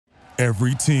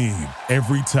Every team,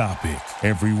 every topic,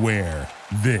 everywhere.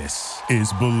 This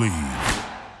is Believe.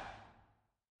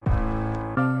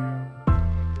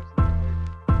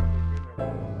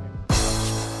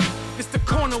 It's the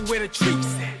corner where the treats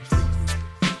at.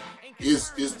 Is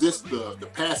this the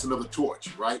passing of the torch,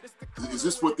 right? Is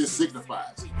this what this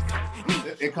signifies?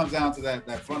 It comes down to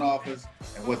that front office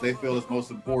and what they feel is most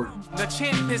important. The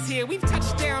champ is here. We've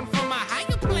touched down from a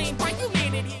higher plane. Why you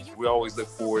landed here? We always look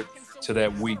forward to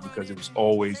that week because it was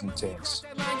always intense.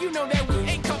 You know that we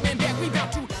ain't coming back. We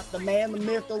about to. The man, the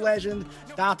myth, the legend,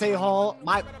 Dante Hall.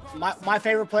 My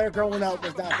favorite player growing up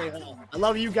was Dante Hall. I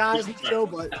love you guys, Joe,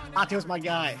 but Dante was my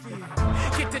guy.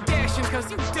 Get to dashing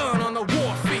because you done on the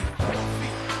warfield.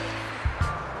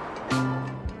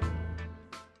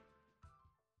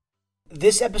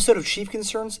 This episode of Chief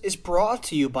Concerns is brought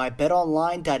to you by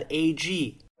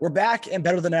betonline.ag. We're back and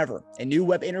better than ever. A new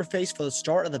web interface for the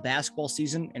start of the basketball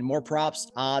season and more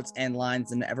props, odds, and lines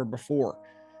than ever before.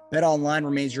 BetOnline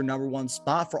remains your number one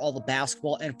spot for all the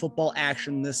basketball and football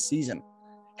action this season.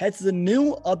 Head to the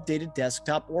new updated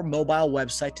desktop or mobile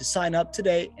website to sign up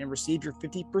today and receive your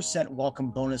 50% welcome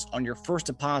bonus on your first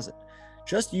deposit.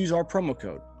 Just use our promo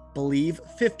code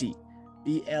BELIEVE50,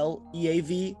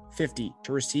 BLEAV 50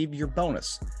 to receive your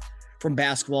bonus. From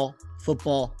basketball,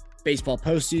 football, baseball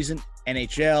postseason,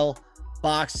 NHL,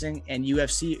 boxing, and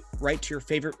UFC, right to your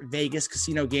favorite Vegas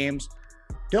casino games.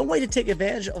 Don't wait to take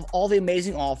advantage of all the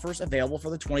amazing offers available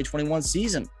for the 2021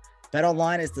 season.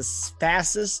 BetOnline is the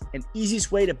fastest and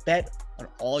easiest way to bet on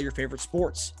all your favorite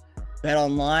sports.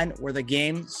 BetOnline, where the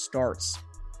game starts.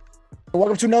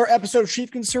 Welcome to another episode of Chief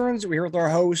Concerns. We're here with our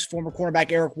host, former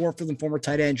cornerback Eric Warfield and former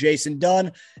tight end Jason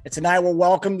Dunn. And tonight we're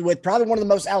welcomed with probably one of the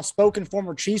most outspoken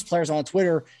former Chiefs players on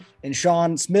Twitter, and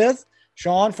Sean Smith.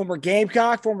 Sean, former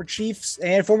Gamecock, former Chiefs,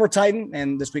 and former Titan.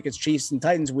 And this week it's Chiefs and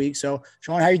Titans week. So,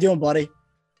 Sean, how you doing, buddy?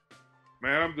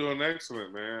 Man, I'm doing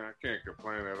excellent, man. I can't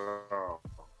complain at all.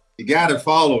 You got to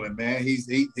follow him, man. He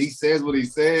says what he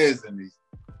says, and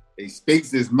he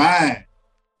speaks his mind.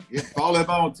 You follow him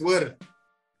on Twitter,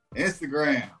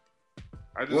 Instagram.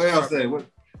 What else say?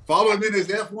 Follow him in his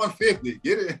F-150.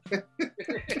 Get it?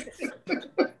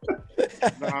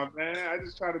 Nah, man. I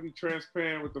just try to be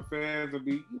transparent with the fans and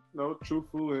be,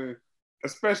 truthful, and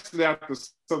especially after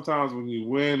sometimes when you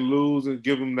win, lose, and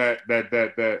give them that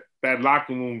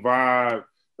locker room vibe.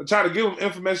 I try to give them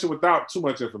information without too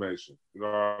much information. You know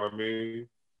what I mean?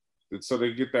 And so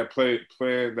they get that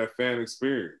that fan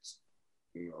experience.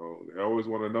 They always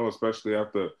want to know, especially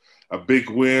after a big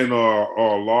win or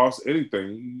a loss,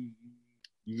 anything.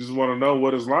 You just want to know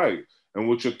what it's like and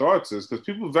what your thoughts is, because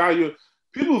people value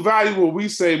what we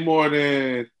say more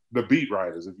than the beat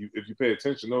writers. If you pay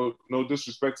attention, no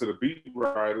disrespect to the beat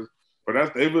writers,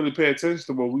 but they really pay attention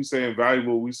to what we say and value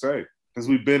what we say, because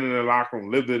we've been in the locker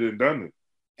room, lived it, and done it.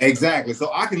 Exactly. So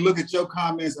I can look at your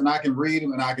comments and I can read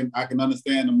them and I can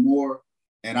understand them more,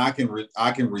 and I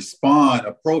can respond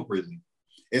appropriately.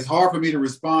 It's hard for me to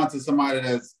respond to somebody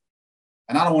that's,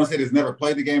 and I don't want to say that's never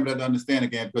played the game, but doesn't understand the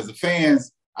game, because the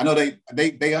fans, I know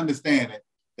they understand it.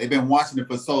 They've been watching it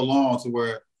for so long to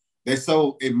where they're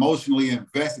so emotionally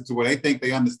invested to where they think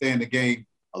they understand the game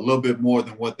a little bit more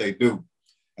than what they do.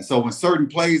 And so when certain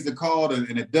plays are called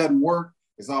and it doesn't work,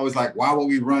 it's always like, why would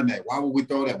we run that? Why would we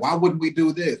throw that? Why wouldn't we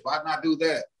do this? Why not do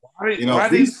that? Why did he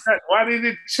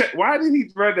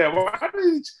run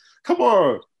that? Come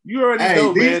on. You already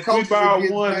know, man. These coaches are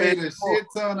getting paid a shit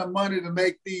ton of money to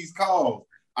make these calls.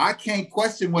 I can't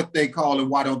question what they call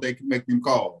and why don't they make them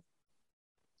call.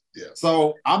 Yeah.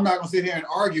 So I'm not going to sit here and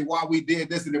argue why we did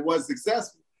this and it wasn't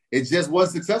successful. It just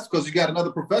wasn't successful because you got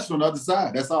another professional on the other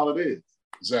side. That's all it is.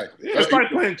 Exactly. Yeah, it's like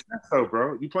playing chess, though,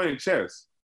 bro. You're playing chess.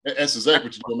 That's exactly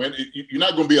what you do, man. You're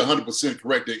not going to be 100%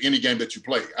 correct at any game that you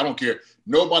play. I don't care.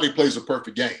 Nobody plays a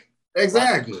perfect game.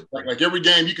 Exactly. Like every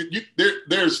game,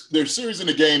 there's series in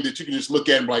the game that you can just look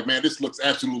at and be like, man, this looks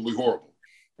absolutely horrible,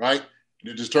 right?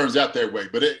 And it just turns out that way.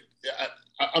 But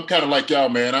I'm kind of like y'all,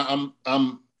 man.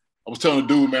 I was telling the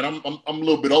dude, man, I'm a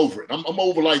little bit over it. I'm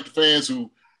over like the fans who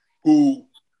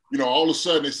all of a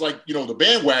sudden it's like, the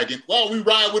bandwagon. Well, we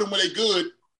ride with them when they good.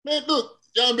 Man, look,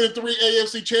 y'all been 3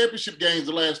 AFC championship games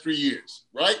the last 3 years,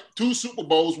 right? 2 Super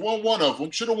Bowls, won one of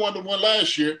them. Should have won the one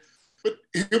last year. But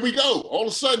here we go. All of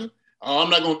a sudden, I'm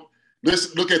not going to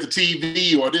look at the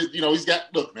TV or this, he's got,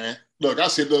 look, man. Look, I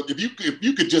said, look, if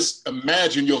you could just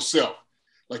imagine yourself,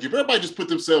 like if everybody just put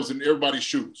themselves in everybody's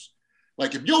shoes,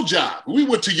 like if your job, we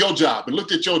went to your job and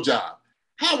looked at your job,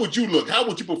 how would you look? How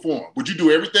would you perform? Would you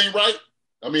do everything right?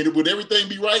 I mean, would everything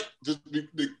be right? Just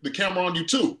the camera on you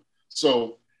too.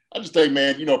 So I just think,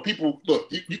 man, people,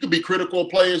 look, you can be critical of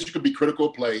players, you can be critical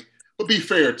of play, But be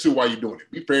fair too while you're doing it.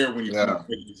 Be fair when you're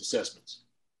making these assessments.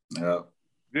 Yeah.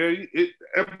 Yeah,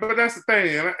 but that's the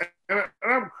thing, and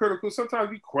I'm critical.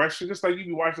 Sometimes you question, just like you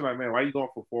be watching, like, man, why you going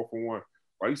for 4-for-1?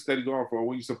 Why you steady going for it?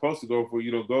 When you're supposed to go for it,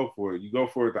 you don't go for it. You go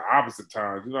for it the opposite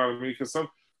times. You know what I mean? Because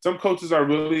some coaches are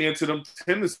really into them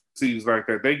tendencies like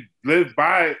that. They live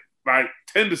by it, like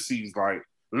tendencies, like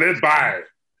live by it.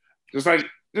 Just like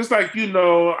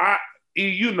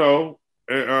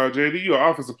JD, you're an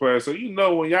offensive player, so you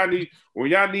know when y'all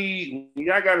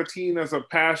got a team that's a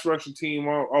pass rushing team.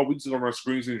 We just gonna run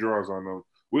screens and draws on them.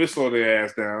 We'll slow their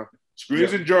ass down.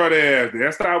 Screens and draw their ass.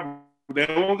 They stop. They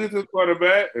won't get to the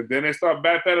quarterback, and then they start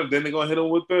backpedaling. Then they're gonna hit them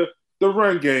with the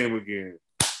run game again.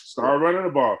 Start running the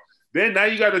ball. Then now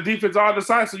you got the defense all the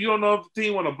side, so you don't know if the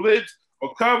team want to blitz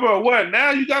or cover or what.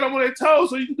 Now you got them on their toes,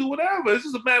 so you can do whatever. It's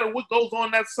just a matter of what goes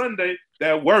on that Sunday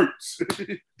that works.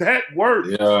 That works.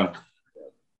 Yeah.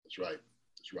 That's right.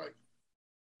 That's right.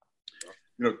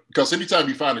 You know, because anytime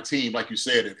you find a team, like you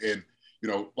said, and you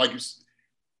know,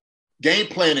 game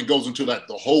planning goes into that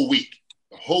the whole week.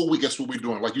 The whole week, that's what we're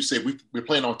doing. Like you said, we're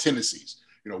playing on tendencies.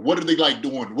 You know, what do they like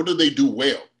doing? What do they do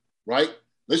well, right?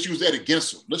 Let's use that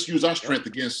against them. Let's use our strength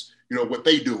against, you know, what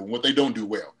they do and what they don't do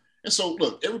well. And so,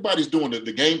 look, everybody's doing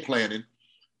the game planning,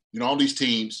 you know, all these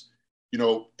teams, you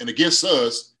know, and against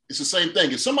us, it's the same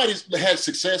thing. If somebody's had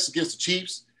success against the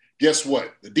Chiefs, guess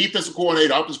what? The defensive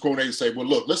coordinator, offensive coordinator say, well,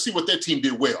 look, let's see what that team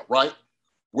did well, right?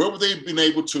 Where would they have been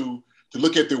able to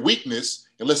look at their weakness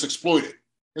and let's exploit it?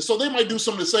 And so they might do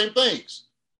some of the same things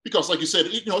because, like you said,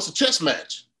 you know, it's a chess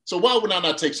match. So why would I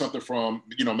not take something from,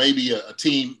 you know, maybe a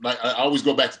team like I always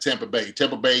go back to Tampa Bay.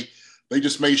 Tampa Bay, they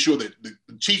just made sure that the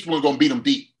Chiefs weren't going to beat them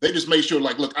deep. They just made sure,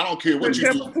 like, look, I don't care what you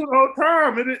do. The whole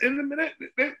time. In the minute,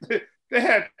 they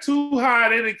had too high.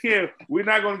 They didn't care. We're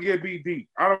not going to get beat deep.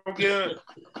 I don't care.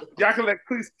 Y'all can let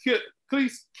Cleese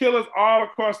kill us all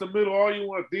across the middle. All you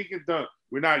want, dink and dunk.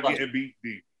 We're not getting beat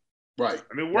deep. Right.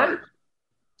 And it worked.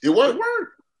 It worked. It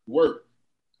worked.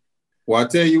 Well, I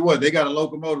tell you what, they got a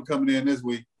locomotive coming in this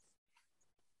week.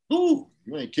 Ooh,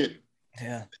 you ain't kidding.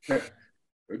 Yeah. That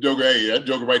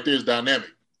joker right there is dynamic.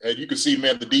 You can see,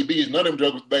 man, the DBs, none of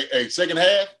them jokers, second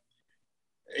half,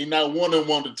 ain't not one of them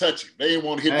wanted to touch him. They didn't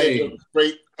want to hit that joker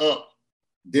straight up.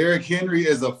 Derrick Henry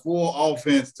is a full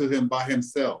offense to him by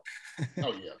himself.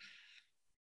 Oh, yeah.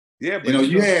 Yeah, but you know,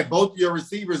 you had both your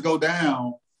receivers go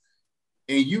down,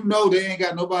 and you know they ain't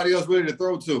got nobody else ready to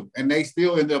throw to, and they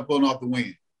still end up pulling off the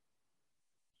win.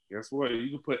 Guess what? You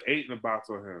can put 8 in the box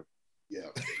on him. Yeah.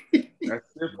 That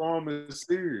stiff arm is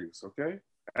serious, okay?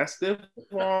 That stiff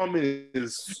arm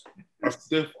is a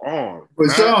stiff arm.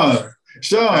 But Sean,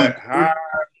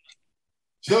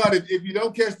 if you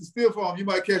don't catch the stiff arm, you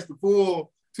might catch the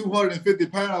full 250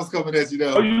 pounds coming at you,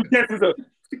 though. Oh, you catch the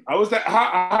 – I was that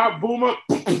hot boomer.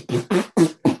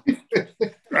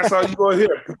 That's how you going to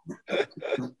hear.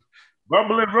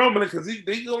 Rumbling, because he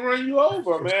going to run you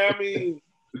over, man. I mean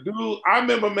 – the dude, I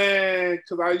remember, man,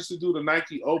 because I used to do the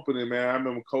Nike opening, man. I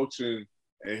remember coaching,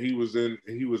 and he was in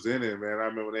it, man. I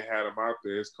remember they had him out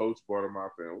there. His coach brought him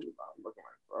out there, and we were looking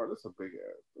like, bro, this is a big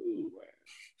ass dude,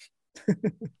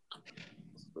 man.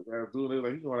 Big ass dude. They were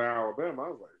like, he's going to Alabama. I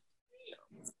was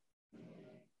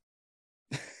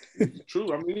like, damn. He's the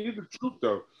truth. I mean, he's the truth,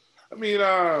 though. I mean,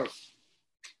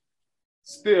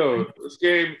 still,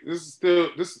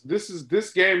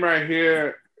 this game right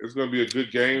here. It's going to be a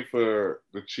good game for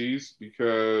the Chiefs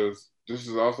because this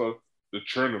is also the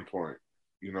turning point,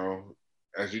 you know,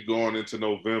 as you going into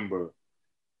November,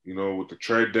 you know, with the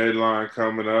trade deadline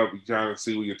coming up, you kind of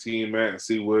see where your team at and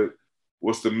see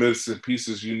what's the missing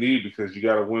pieces you need because you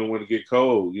got to win when it get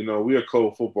cold. You know, we're a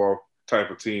cold football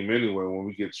type of team anyway when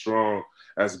we get strong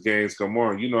as the games come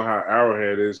on. You know how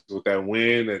Arrowhead is with that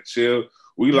wind, that chill.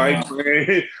 We like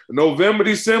playing November,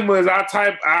 December is our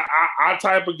type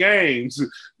of games.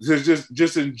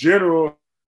 Just in general,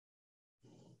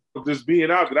 just being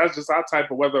out there. That's just our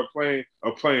type of weather of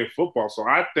playing football. So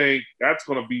I think that's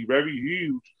going to be very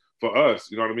huge for us.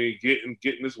 You know what I mean? Getting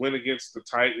this win against the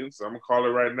Titans. I'm gonna call it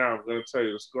right now. I'm gonna tell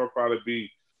you the score probably be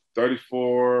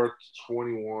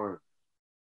 34-21.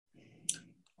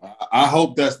 I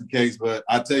hope that's the case, but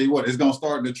I tell you what, it's gonna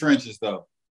start in the trenches though.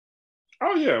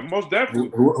 Oh yeah, most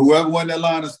definitely. Whoever won that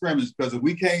line of scrimmage, because if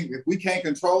we can't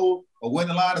control or win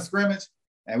the line of scrimmage,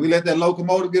 and we let that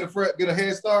locomotive get a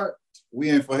head start, we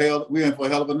in for hell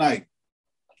of a night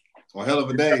or hell of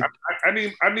a day. I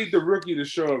need the rookie to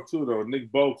show up too though,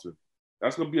 Nick Bolton.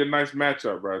 That's gonna be a nice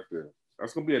matchup right there.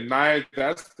 That's gonna be a nice.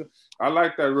 I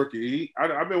like that rookie.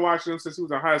 I've been watching him since he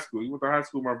was in high school. He went to high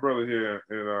school with my brother here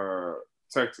in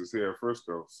Texas, here at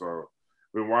Frisco. So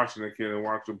been watching that kid and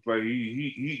watching him play.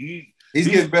 He's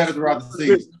getting better throughout the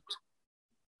season.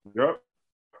 Yep.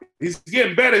 He's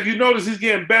getting better. If you notice, he's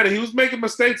getting better. He was making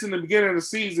mistakes in the beginning of the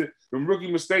season, some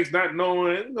rookie mistakes, not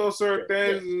knowing, certain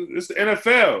things. It's the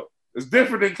NFL. It's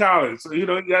different than college. So, you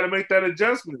got to make that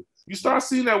adjustment. You start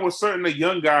seeing that with certain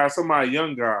young guys, some of our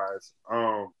young guys.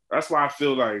 That's why I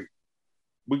feel like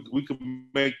we could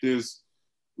make this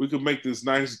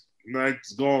nice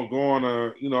going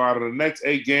out of the next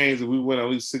 8 games, if we win at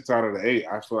least 6 out of the 8,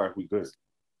 I feel like we good.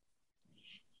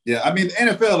 Yeah, I mean, the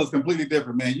NFL is completely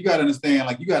different, man. You got to understand,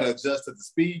 like, you got to adjust to the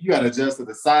speed. You got to adjust to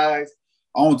the size.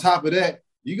 On top of that,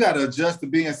 you got to adjust to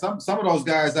being some of those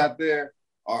guys out there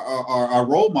are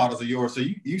role models of yours. So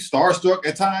you starstruck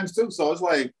at times too. So it's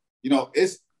like,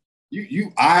 it's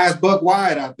you eyes buck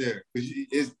wide out there,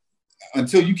 because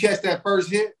until you catch that first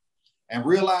hit and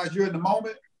realize you're in the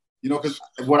moment. Because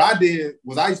what I did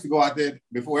was I used to go out there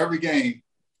before every game,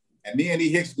 and me and E.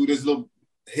 Hicks do this little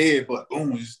headbutt,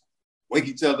 boom, just wake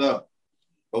each other up.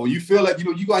 But when you feel like,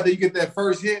 you go out there, you get that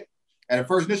first hit and the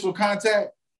first initial contact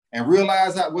and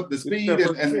realize what the speed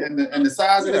and the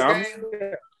size of this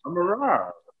game. I'm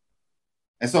arrived.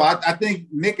 And so I think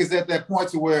Nick is at that point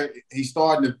to where he's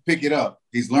starting to pick it up.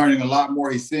 He's learning a lot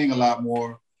more. He's seeing a lot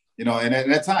more. And at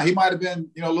that time, he might have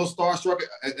been, a little starstruck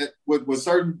with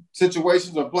certain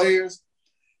situations or players.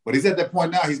 But he's at that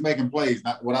point now. He's making plays.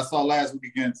 What I saw last week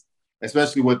against,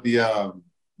 especially with the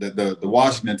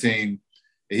Washington team,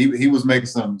 he was making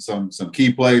some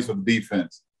key plays for the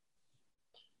defense.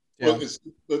 Yeah.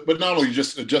 Well, but not only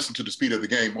just adjusting to the speed of the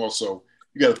game, also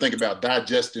you got to think about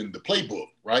digesting the playbook,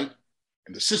 right,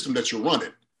 and the system that you're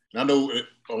running. And I know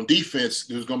on defense,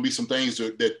 there's going to be some things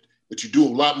that you do a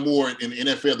lot more in the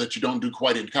NFL that you don't do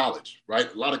quite in college,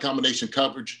 right? A lot of combination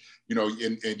coverage, and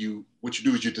what you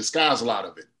do is you disguise a lot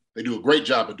of it. They do a great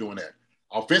job of doing that.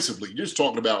 Offensively, you're just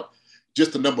talking about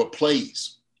just the number of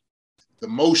plays, the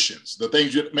motions, the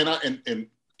things and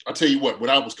I'll tell you what, when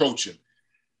I was coaching,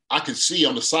 I could see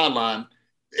on the sideline,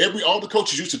 all the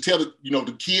coaches used to tell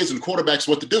the kids and quarterbacks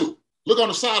what to do. Look on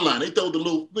the sideline. They throw the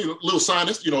little sign.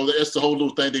 That's the whole little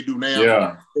thing they do now.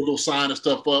 Yeah. A little sign and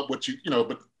stuff up. But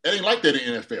that ain't like that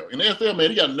in the NFL. In the NFL, man,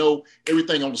 you got to know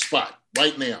everything on the spot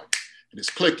right now, and it's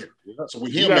clicking. Yeah. So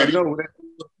with him,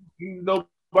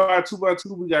 by 2 by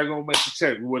 2, we got to go make the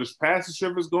check. Where this passing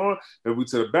strip is going, if we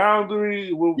to the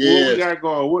boundary, what we got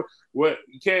going? What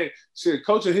you can't shit.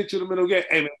 Coach will hit you in the middle game.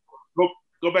 Hey man,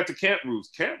 go back to camp rules.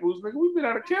 Camp rules, nigga. We've been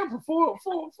out of camp for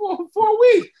 4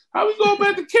 weeks. How we going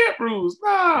back to camp rules?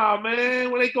 Nah,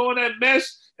 man. When they go in that mesh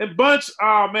and bunch,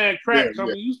 man, crack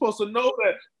coming. You supposed to know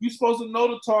that. You supposed to know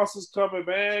the toss is coming,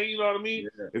 man. You know what I mean?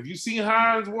 Yeah. If you see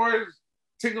Hines Ward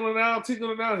tickling down, he's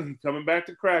coming back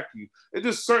to crack you. It's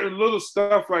just certain little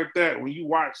stuff like that. When you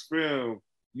watch film,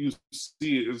 you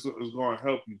see it's going to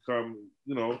help you come,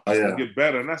 get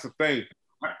better. And that's the thing.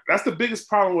 That's the biggest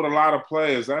problem with a lot of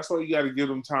players. That's why you got to give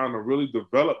them time to really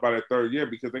develop by their 3rd year,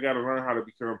 because they got to learn how to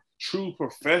become true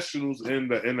professionals in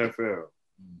the NFL.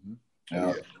 Mm-hmm.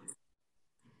 Yeah.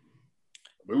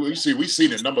 We see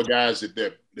the number of guys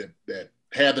that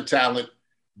had the talent,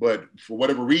 but for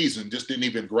whatever reason, just didn't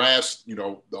even grasp,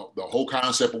 the whole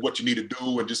concept of what you need to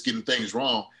do and just getting things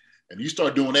wrong. And you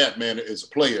start doing that, man, as a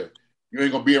player, you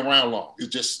ain't gonna be around long.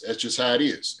 That's just how it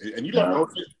is. And you don't know.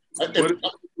 I'm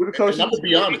gonna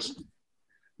be honest.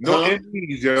 No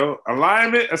NDs, yo.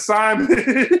 Alignment, assignment.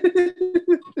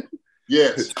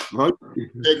 Yes.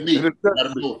 Technique.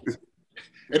 Gotta do it.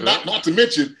 And not to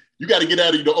mention, you got to get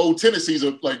out of the old tendencies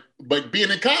of like being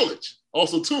in college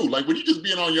also too. Like when you just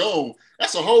being on your own,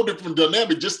 that's a whole different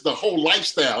dynamic, just the whole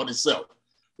lifestyle in itself,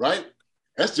 right?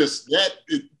 That's just that,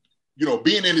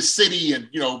 being in the city and,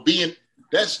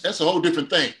 that's a whole different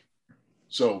thing.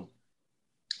 So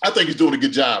I think he's doing a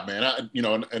good job, man. I think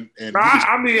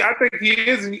he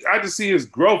is. I just see his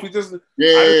growth. I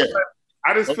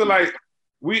just feel like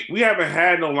we haven't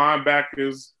had no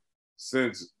linebackers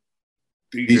since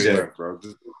DJ left, bro.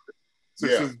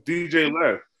 Since DJ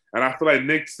left, and I feel like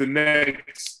Nick's the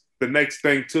next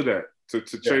thing to that to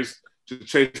chase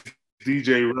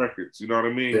DJ records. You know what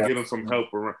I mean? Yeah. Get him some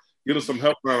help around.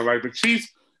 Like the Chiefs.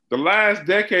 The last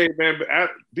decade, man,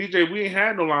 DJ, we ain't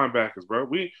had no linebackers, bro.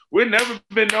 We've never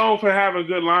been known for having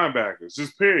good linebackers,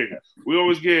 just period. We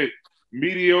always get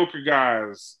mediocre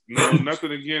guys.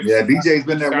 Nothing against. Yeah, DJ's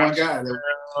been that one guy.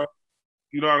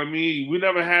 You know what I mean? We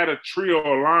never had a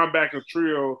linebacker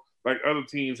trio like other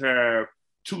teams have,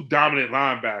 2 dominant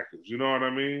linebackers. You know what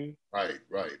I mean? Right.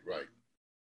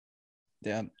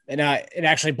 Yeah, and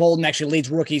actually, Bolden actually leads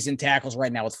rookies in tackles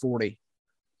right now with 40.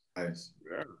 Nice.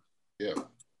 Yeah.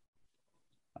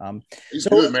 He's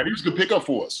good, man. He's a good pickup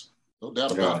for us. No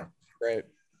doubt about it. Great.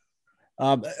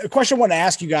 A question I want to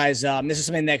ask you guys. This is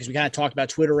something that, because we kind of talked about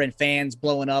Twitter and fans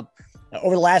blowing up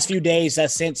over the last few days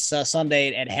since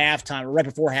Sunday at halftime, or right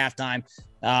before halftime.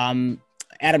 Adam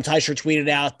Teicher tweeted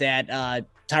out that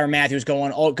Tyrann Mathieu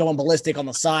going ballistic on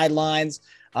the sidelines.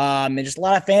 And just a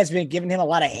lot of fans have been giving him a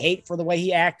lot of hate for the way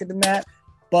he acted in that.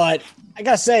 But I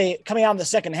gotta say, coming out in the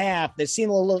second half, there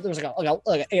seemed there was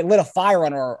like it lit a fire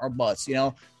on our butts.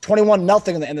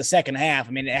 21-0 in the second half.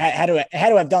 I mean, it had to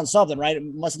have done something, right?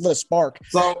 It must have lit a spark.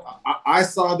 So I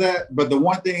saw that, but the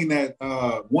one thing that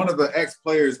one of the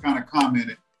ex-players kind of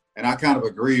commented, and I kind of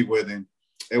agreed with him.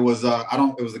 It was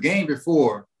it was the game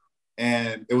before,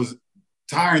 and it was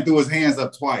Tyrann threw his hands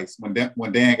up twice when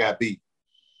Dan got beat,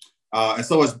 and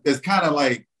so it's kind of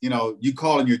like you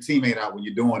calling your teammate out when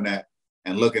you're doing that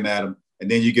and looking at him,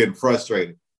 and then you're getting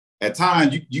frustrated. At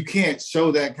times, you can't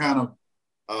show that kind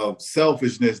of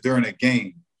selfishness during a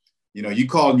game. You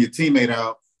calling your teammate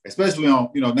out, especially on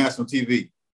national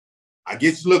TV. I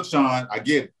get you, look, Sean, I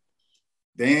get it.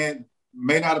 Dan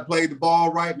may not have played the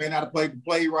ball right, may not have played the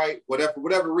play right,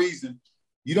 whatever reason.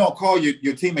 You don't call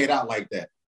your teammate out like that.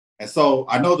 And so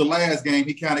I know the last game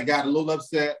he kind of got a little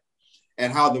upset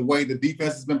at how the way the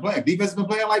defense has been playing. Defense has been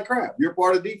playing like crap. You're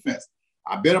part of defense.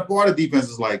 I've been a part of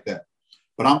defenses like that,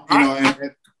 but I'm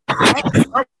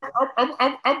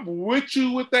with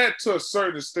you with that to a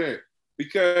certain extent,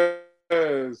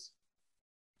 because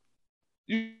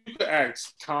you could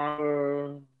ask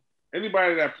Tom,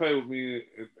 anybody that played with me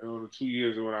in the 2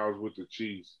 years when I was with the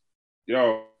Chiefs,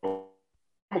 I'm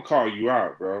gonna call you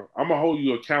out, bro. I'm gonna hold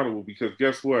you accountable, because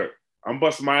guess what? I'm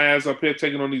busting my ass up here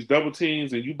taking on these double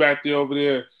teams, and you back there over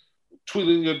there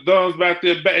twiddling your thumbs back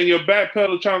there in your back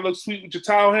pedal trying to look sweet with your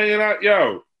towel hanging out.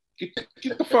 Yo,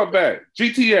 get the fuck back.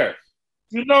 GTF.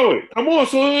 You know it. Come on.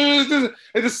 So it's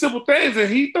just simple things.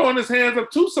 And he throwing his hands up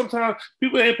too sometimes.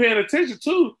 People ain't paying attention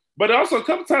too. But also a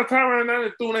couple times Tyrann now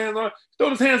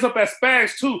throwing his hands up at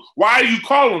Spags too. Why are you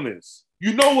calling this?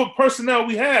 You know what personnel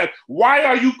we have. Why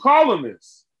are you calling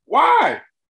this? Why?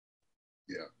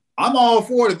 Yeah. I'm all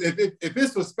for it. If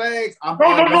it's for Spags,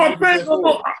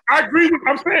 No. I agree with.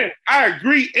 I'm saying I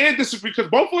agree and disagree, because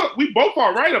we both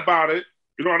are right about it.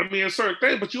 You know what I mean? In certain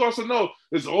things, but you also know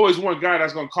there's always one guy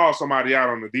that's going to call somebody out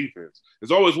on the defense.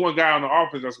 There's always one guy on the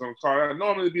offense that's going to call out.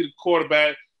 Normally, it'd be the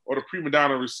quarterback or the prima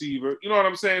donna receiver. You know what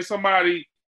I'm saying? Somebody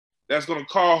that's going to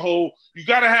call hold. You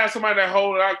got to have somebody that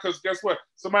hold it out, because guess what?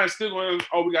 Somebody's still going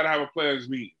to. We got to have a player's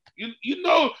meeting. You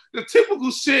know the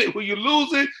typical shit when you're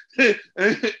losing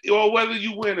or whether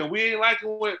you win, and we ain't liking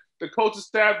what the coaching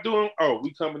staff doing. Oh,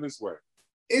 we coming this way.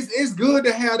 It's good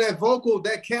to have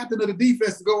that captain of the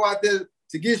defense to go out there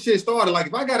to get shit started. Like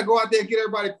if I got to go out there and get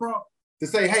everybody crunk to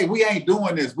say, hey, we ain't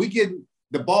doing this. We getting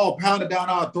the ball pounded down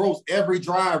our throats every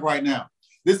drive right now.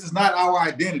 This is not our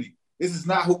identity. This is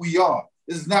not who we are.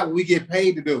 This is not what we get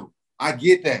paid to do. I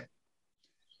get that.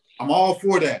 I'm all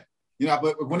for that.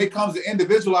 But when it comes to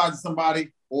individualizing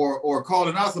somebody or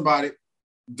calling out somebody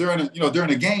during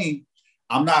a game,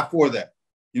 I'm not for that.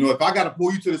 If I got to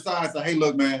pull you to the side and say, hey,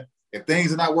 look, man, if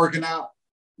things are not working out,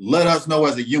 let us know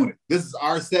as a unit. This is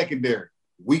our secondary.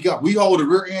 We hold the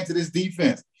rear end to this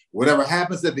defense. Whatever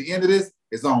happens at the end of this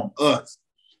is on us.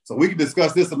 So we can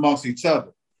discuss this amongst each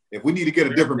other. If we need to get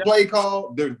a different play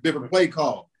call, there's a different play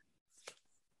call.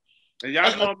 And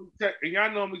y'all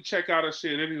normally check out our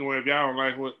shit anyway. If y'all don't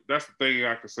like that's the thing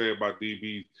I can say about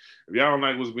DBs. If y'all don't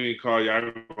like what's being called,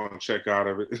 y'all gonna check out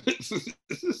of it.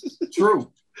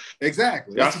 True.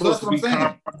 Exactly. Y'all supposed to be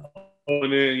calm,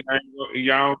 and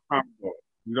y'all don't.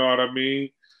 You know what I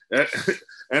mean?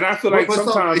 And I feel like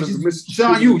sometimes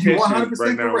Sean, you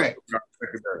 100% correct.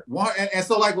 And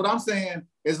so, like what I'm saying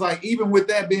is, like, even with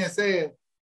that being said,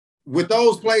 with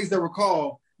those plays that were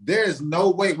called, there is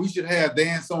no way we should have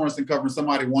Dan Sorensen covering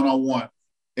somebody one-on-one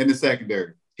in the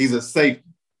secondary. He's a safety.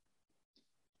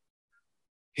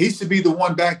 He should be the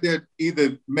one back there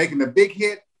either making the big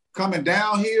hit, coming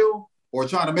downhill, or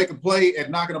trying to make a play at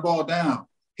knocking the ball down.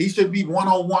 He should be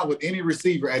one-on-one with any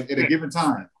receiver at a given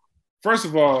time. First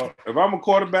of all, if I'm a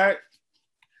quarterback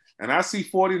and I see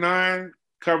 49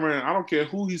 covering, I don't care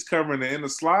who he's covering in the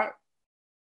slot,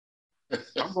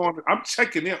 I'm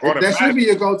checking in automatically. That should be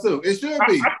your go-to. It should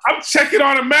be. I'm checking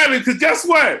automatically, because guess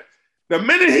what? The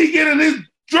minute he get in his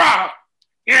drop,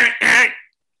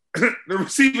 the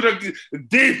receiver,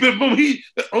 boom,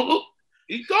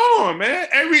 he gone, man.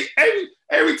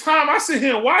 Every time I sit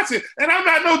here and watch it, and I'm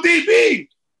not no DB.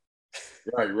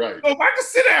 Right. So if I can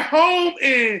sit at home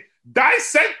and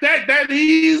dissect that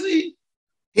easy.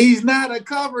 He's not a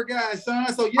cover guy,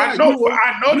 Sean. So yeah, I know you're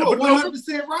that,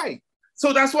 100% right.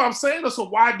 So that's what I'm saying. So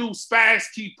why do Spags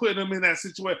keep putting him in that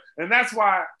situation? And that's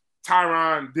why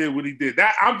Tyron did what he did.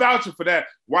 That I'm vouching for that.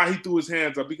 Why he threw his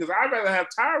hands up, because I'd rather have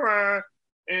Tyron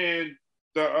in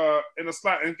the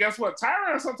slot. And guess what?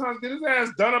 Tyron sometimes get his ass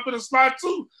done up in the slot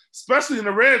too, especially in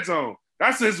the red zone.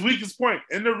 That's his weakest point,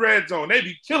 in the red zone. They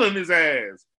be killing his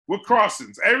ass with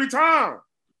crossings every time.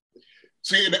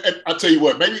 See, and I'll tell you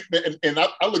what, maybe, and I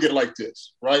look at it like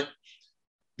this, right?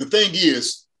 The thing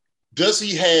is, does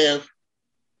he have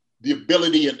the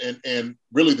ability and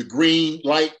really the green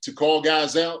light to call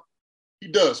guys out? He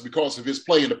does, because of his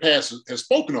play in the past has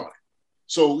spoken on it.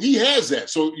 So he has that.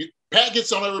 So Pat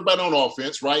gets on everybody on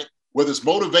offense, right? Whether it's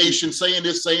motivation, saying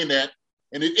this, saying that.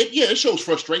 And it shows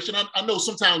frustration. I know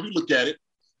sometimes we look at it,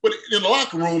 but in the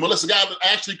locker room, unless a guy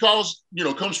actually comes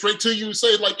straight to you and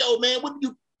says like, yo, man, what do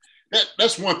you,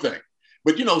 that's one thing.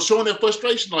 But, showing their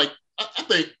frustration, like, I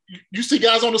think you see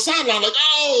guys on the sideline like,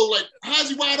 oh, like, how's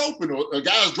he wide open? Or a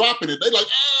guy's dropping it. They like,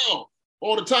 oh,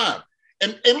 all the time.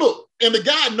 And look, and the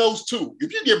guy knows too.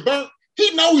 If you get burnt,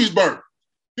 he knows he's burnt.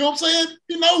 You know what I'm saying?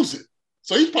 He knows it.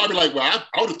 So he's probably like, well,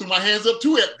 I would have threw my hands up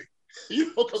too at me,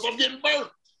 because I'm getting burnt.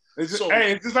 It's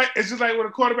just like when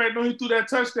a quarterback knows he threw that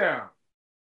touchdown.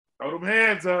 Throw them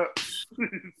hands up.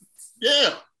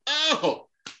 Yeah. Oh,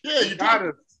 yeah. You got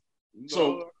it.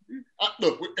 So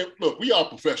look, we are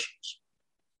professionals.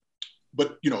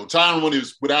 But Tyron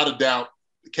is without a doubt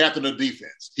the captain of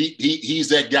defense. He's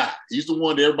that guy. He's the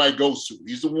one that everybody goes to.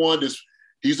 He's the one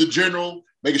he's the general,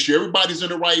 making sure everybody's in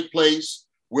the right place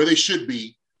where they should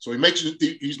be. So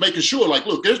he's making sure, like,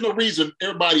 look, there's no reason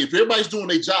if everybody's doing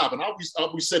their job, and I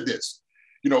always said this,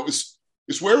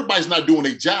 it's where everybody's not doing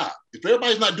their job. If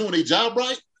everybody's not doing their job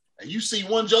right, and you see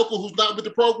one joker who's not with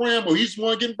the program or he's the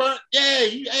one getting burnt,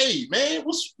 hey, man,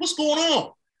 what's going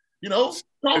on? I'm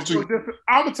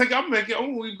gonna make it.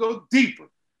 We go deeper.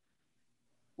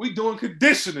 We doing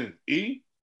conditioning,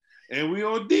 and we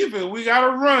on defense. We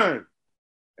gotta run,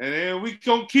 and then we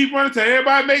gonna keep running till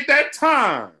everybody make that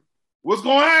time. What's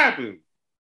gonna happen?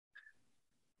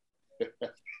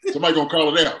 Somebody gonna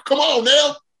call it out. Come on,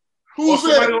 now. Who's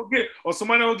that?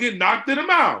 Somebody will get knocked in the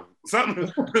mouth. Something.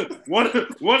 one of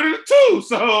the two.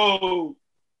 So.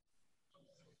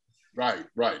 Right.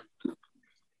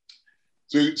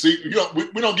 So, see,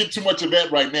 we don't get too much of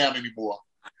that right now anymore.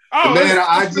 Oh man,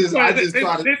 I just try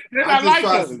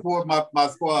to support my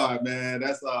squad, man.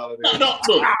 That's all it is. No,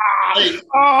 look.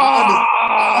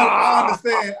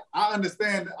 I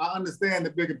understand the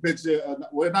bigger picture.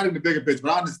 Well, not even the bigger picture,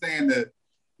 but I understand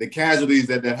the casualties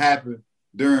that happen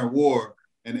during war,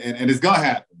 and it's gonna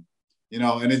happen,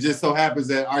 And it just so happens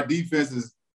that our defense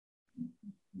is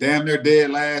damn near dead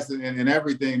last in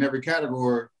everything, in every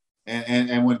category.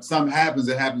 And when something happens,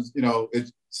 it happens.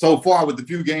 It's so far with the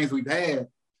few games we've had.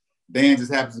 Dan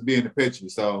just happens to be in the picture.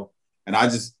 So, and I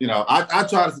just, I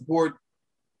try to support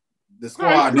the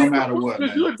squad no matter what.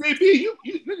 Man. You a DB,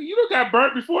 you don't got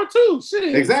burnt before too.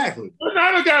 Shit. Exactly.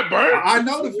 I don't got burnt. I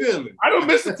know the feeling. I don't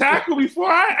miss a tackle before.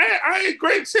 I ain't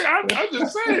great shit. I'm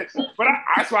just saying. But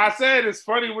that's why I said it's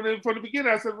funny from the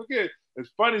beginning. I said, okay,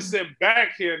 it's funny sitting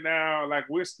back here now, like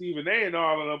we're Stephen A. and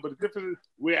all of them, but the difference is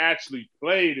we actually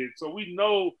played it, so we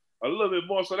know a little bit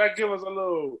more. So that gives us a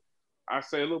little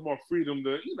more freedom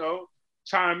to,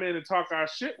 chime in and talk our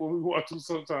shit when we want to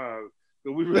sometimes.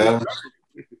 So we really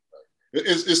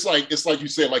It's like you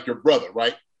said, like your brother,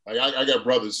 right? Like I got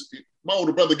brothers. My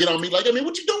older brother get on me like,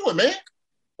 what you doing, man?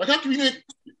 Like, how come you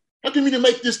didn't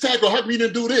make this tackle? How come you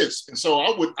didn't do this? And so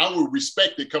I would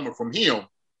respect it coming from him,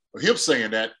 or him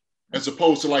saying that, as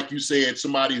opposed to, like you said,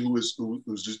 somebody who's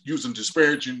just using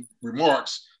disparaging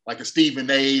remarks, like a Stephen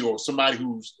A. or somebody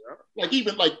who's like,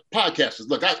 even like podcasters.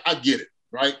 Look, I get it,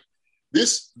 right?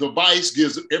 This device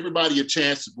gives everybody a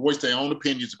chance to voice their own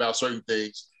opinions about certain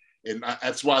things. And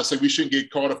that's why I say we shouldn't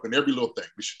get caught up in every little thing.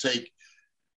 We should take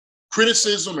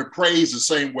criticism and praise the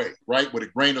same way, right? With a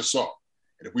grain of salt.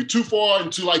 And if we're too far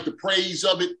into like the praise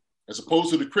of it, as opposed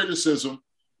to the criticism,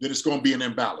 then it's going to be an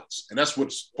imbalance. And that's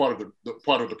what's part of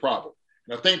the problem.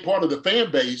 And I think part of the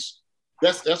fan base,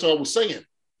 that's what I was saying.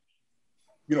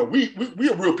 We are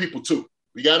real people too.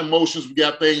 We got emotions, we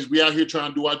got things. We out here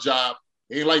trying to do our job.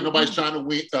 It ain't like nobody's trying to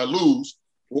lose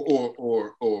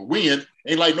or win.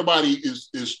 Ain't like nobody is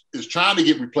trying to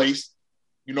get replaced,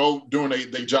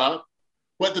 during their job.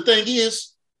 But the thing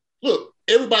is, look,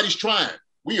 everybody's trying.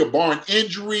 We are barring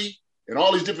injury and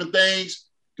all these different things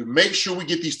to make sure we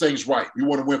get these things right. We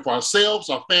want to win for ourselves,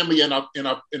 our family, and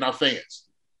our fans.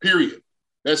 Period.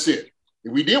 That's it.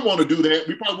 If we didn't want to do that,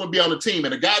 we probably wouldn't be on the team.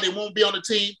 And the guy that won't be on the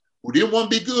team, who didn't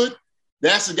want to be good,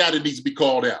 that's the guy that needs to be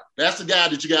called out. That's the guy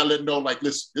that you got to let know, like,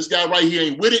 listen, this guy right here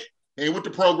ain't with it, ain't with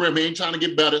the program, he ain't trying to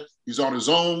get better. He's on his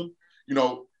own,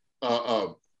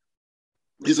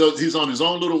 He's on his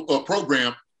own little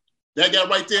program. That guy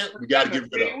right there, we got to get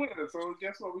rid of him. So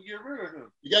guess what? We get rid of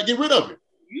him. You got to get rid of him.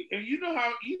 And you know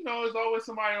how there's always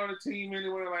somebody on the team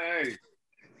anyway. Like, hey,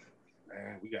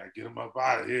 man, we got to get him up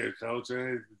out of here, coach.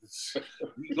 And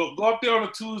go up there on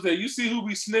a Tuesday. You see who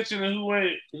be snitching and who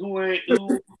ain't.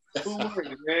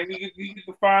 Man, you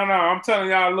can find out. I'm telling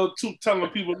y'all telling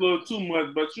people a little too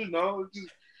much, but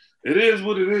it is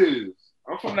what it is.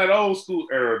 I'm from that old school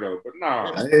era though, but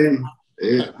nah.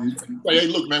 Hey,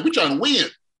 look, man, we're trying to win.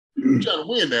 We're trying to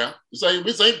win now.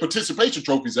 This ain't participation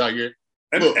trophies out here.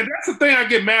 And that's the thing I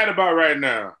get mad about right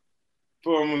now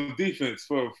from defense.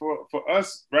 For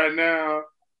us right now,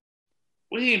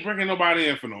 we ain't bringing nobody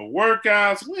in for no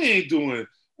workouts. We ain't doing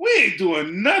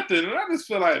nothing. And I just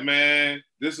feel like, man,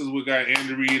 this is what got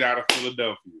Andy Reid out of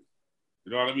Philadelphia.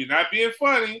 You know what I mean? Not being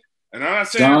funny. And I'm not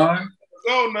saying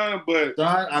but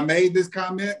John, I made this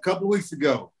comment a couple weeks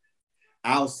ago.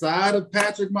 Outside of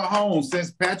Patrick Mahomes,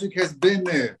 since Patrick has been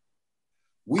there,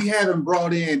 we haven't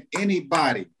brought in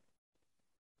anybody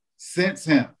since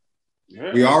him.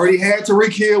 Yeah. We already had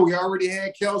Tyreek Hill. We already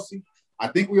had Kelsey. I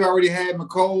think we already had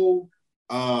McCole.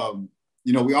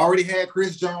 We already had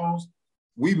Chris Jones.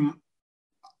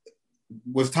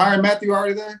 Was Tyrann Mathieu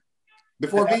already there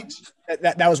before Veach?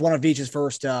 That was one of Veach's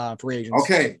first free agents.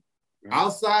 Okay.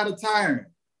 Outside of Tyrann,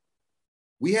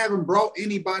 we haven't brought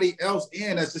anybody else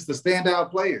in that's just a standout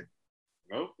player.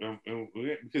 Nope.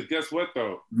 Because guess what,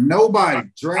 though? Nobody.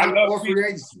 Draft or free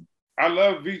agency. I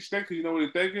love Veach thinking. You know what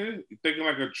he's thinking? He's thinking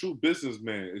like a true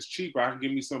businessman. It's cheap. I can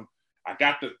give me some. I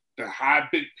got the high,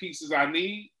 big pieces I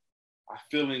need. I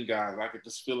fill in guys. I could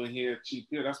just fill in here, cheap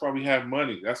here. That's why we have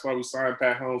money. That's why we signed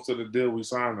Pat Holmes to the deal we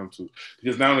signed him to.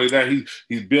 Because not only that,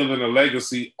 he's building a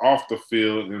legacy off the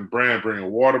field and bringing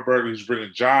Whataburger. He's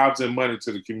bringing jobs and money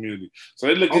to the community. So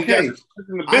they look at the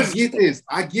business. I get this.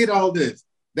 I get all this.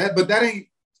 But that ain't.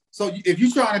 So if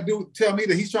you're trying to tell me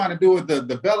that he's trying to do it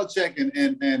the Belichick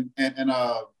and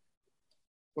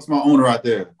what's my owner out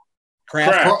there?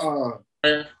 Kraft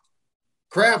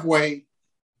way.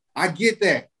 I get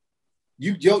that.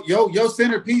 Your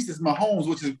centerpiece is Mahomes,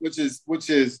 which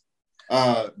is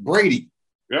Brady.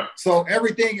 Yeah. So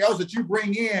everything else that you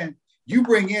bring in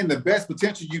the best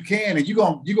potential you can, and you're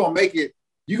gonna make it.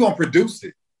 You're gonna produce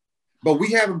it. But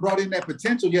we haven't brought in that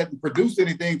potential yet and produced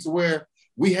anything to where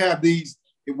we have these.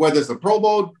 Whether it's a Pro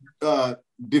Bowl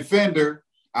defender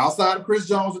outside of Chris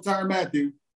Jones or Tyrann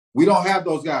Mathieu, we don't have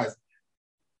those guys.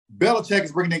 Belichick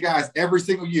is bringing in guys every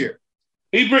single year.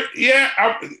 He's been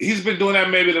doing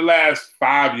that maybe the last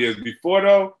 5 years. Before,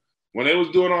 though, when they was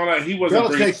doing all that, he wasn't.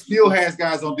 Belichick still has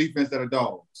guys on defense that are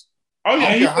dogs. Oh, yeah. I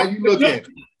don't care how you look at it.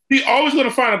 He always going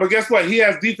to find it, but guess what? He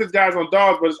has defense guys on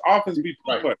dogs, but his offense be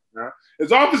poo-putt. Right.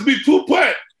 His offense be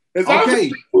poo-putt. His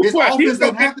offense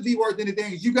doesn't have to be worth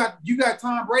anything. You got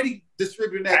Tom Brady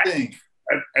distributing that thing.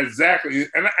 Exactly,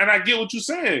 and I get what you're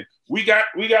saying. We got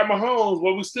Mahomes,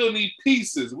 but we still need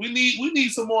pieces. We need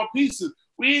some more pieces.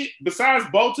 We besides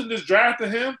Bolton just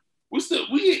drafted him. We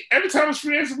every time it's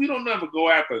free agent, we don't never go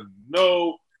after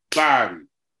nobody.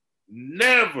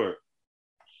 Never.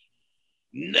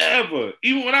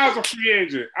 Even when I was a free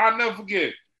agent, I'll never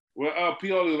forget. Well,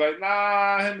 Pioli was like,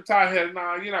 nah, him and Ty Head,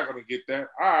 nah, you're not gonna get that.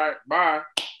 All right, bye.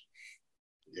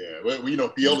 Yeah, well,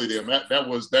 Pioli there,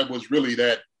 that was really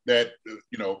that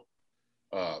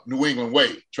New England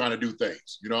way trying to do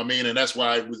things. You know what I mean? And that's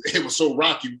why it was so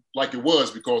rocky like it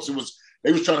was, because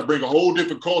they was trying to bring a whole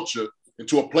different culture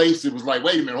into a place that was like,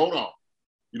 wait a minute, hold on.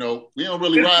 We don't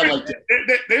really ride like that.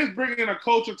 They was bringing a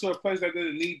culture to a place that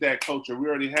didn't need that culture. We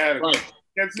already had it. Right.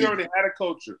 We already had a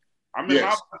culture. I mean, I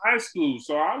was in high school,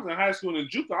 so I was in high school in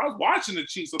JUCO. I was watching the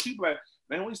Chiefs. So people like,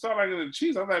 man, when you start liking the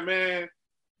Chiefs, I was like, man,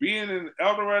 being in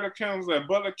El Dorado County, at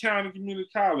Butler County Community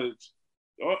College,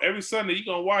 every Sunday you're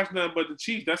gonna watch nothing but the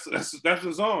Chiefs. That's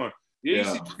what's on. Yeah, you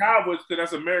see the Cowboys because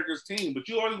that's America's team, but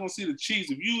you always gonna see the Chiefs.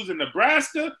 If you was in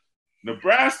Nebraska,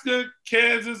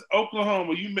 Kansas,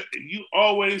 Oklahoma, you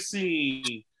always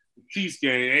seen Chiefs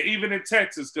game, and even in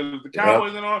Texas, because the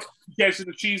Cowboys and all, you catching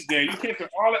the Chiefs game. You catching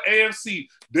all the AFC,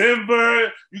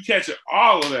 Denver, you catching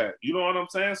all of that. You know what I'm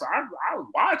saying? So I was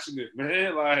watching it,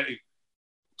 man. Like,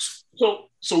 so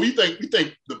we think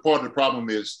the part of the problem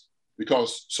is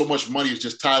because so much money is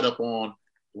just tied up on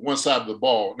one side of the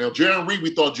ball. Now, Jarran Reed,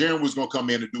 we thought Jarran was going to come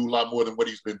in and do a lot more than what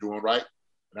he's been doing, right?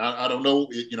 And I don't know,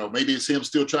 maybe it's him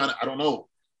still trying to. I don't know,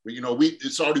 but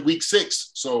it's already week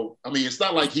 6, so I mean, it's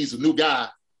not like he's a new guy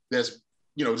that's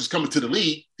just coming to the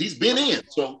league. He's been in.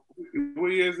 So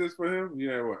what year is this for him?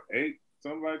 Yeah, what, 8,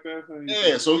 something like that?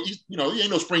 Yeah, so he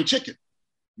ain't no spring chicken,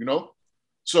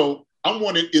 So I'm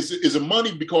wondering, is it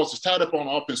money because it's tied up on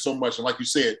offense so much? And like you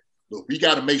said, look, we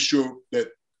got to make sure that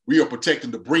we are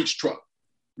protecting the Brinks truck.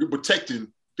 We're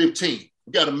protecting 15.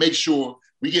 We got to make sure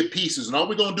we get pieces, and all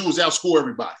we're going to do is outscore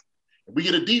everybody. If we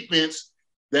get a defense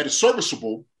that is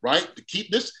serviceable, right, to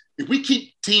keep this, if we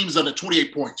keep teams under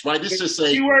 28 points, right, this just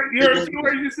say.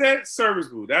 You said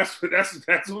serviceable. But that's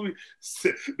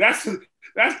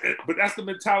the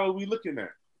mentality we looking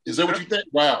at. Is that what you think?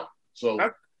 Wow. So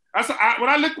when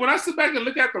I sit back and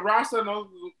look at the roster and go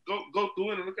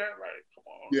through it and look at it, like, come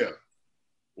on. Yeah.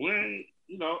 We ain't,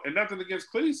 and nothing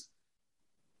against Cleese.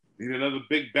 Need another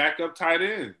big backup tight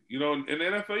end. In the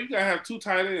NFL, you gotta have 2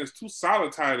 tight ends, 2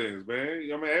 solid tight ends, man.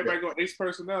 Everybody go 8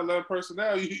 personnel, 11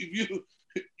 personnel.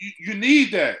 You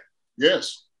need that.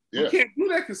 Yes. Yeah. We can't do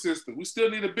that consistent. We still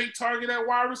need a big target at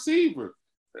wide receiver.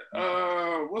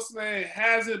 What's the name?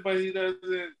 Has it, but he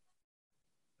doesn't.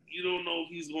 You don't know if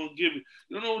he's gonna give it.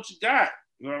 You don't know what you got.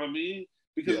 You know what I mean?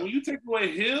 Because when you take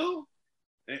away Hill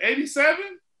and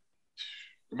 87,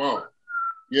 come on.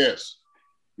 Yes.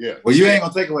 Yeah. Well, you ain't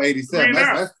gonna take away 87.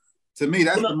 That's to me,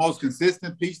 that's the most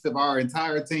consistent piece of our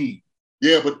entire team.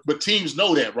 Yeah, but teams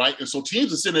know that, right? And so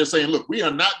teams are sitting there saying, look, we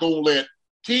are not gonna let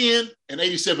 10 and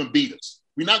 87 beat us.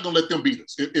 We're not gonna let them beat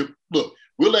us. If look,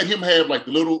 we'll let him have like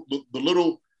the little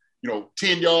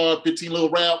 10-yard, 15 little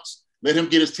routes. Let him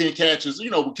get his 10 catches.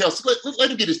 With Kelsey,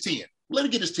 let him get his 10. Let him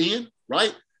get his 10,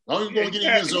 right? Long as he's going to get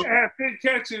in his zone. He had 10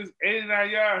 catches, 89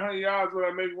 yards, 100 yards,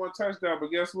 without maybe 1 touchdown. But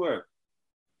guess what?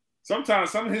 Sometimes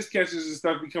some of his catches and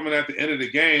stuff be coming at the end of the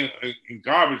game in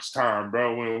garbage time,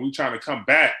 bro, when we trying to come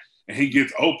back and he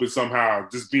gets open somehow.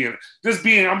 Just being,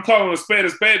 I'm calling a spade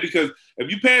because if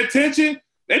you pay attention,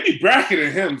 they be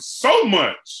bracketing him so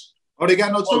much. Oh, they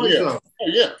got no choice, though. Oh,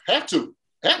 yeah. Have to.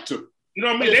 You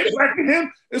know what I mean? They bracket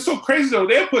him. It's so crazy though.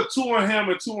 They put 2 on him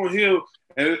and 2 on Hill,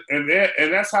 and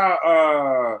that's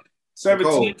how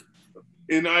 17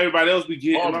 and everybody else be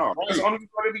getting off. That's the only reason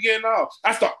they be getting off.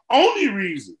 That's the only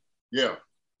reason. Yeah.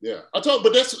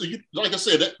 But that's, like I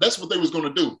said, that's what they was going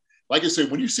to do. Like I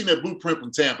said, when you seen that blueprint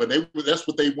from Tampa, that's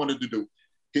what they wanted to do.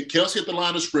 Get Kelsey at the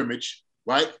line of scrimmage,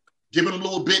 right? Give him a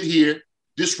little bit here,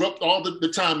 disrupt all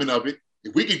the timing of it.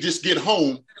 If we could just get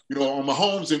home, on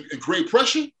Mahomes and create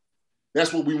pressure,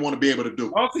 that's what we want to be able to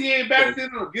do. Once he ain't back there,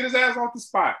 get his ass off the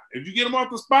spot. If you get him off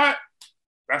the spot,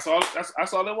 that's all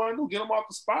they want to do. Get him off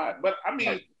the spot. But I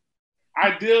mean,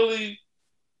 ideally,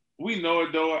 we know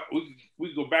it though.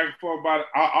 We go back and forth about it.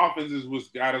 Our offense is what's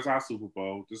got us our Super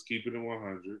Bowl. Just keep it in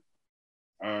 100.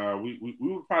 We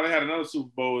would probably had another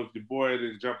Super Bowl if the boy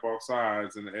didn't jump off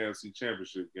sides in the AFC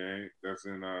Championship game. That's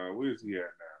in where is he at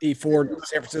now? D Ford,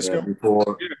 San Francisco.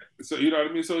 Yeah. So you know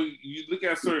what I mean. So you look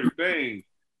at certain things.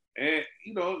 And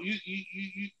you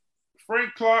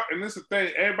Frank Clark, and this is the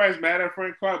thing, everybody's mad at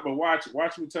Frank Clark, but watch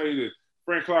me tell you this.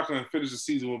 Frank Clark gonna finish the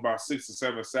season with about 6 or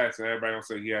 7 sacks, and everybody gonna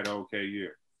say he had an okay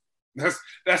year. That's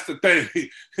the thing.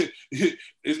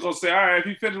 He's gonna say, all right, if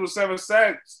he finished with 7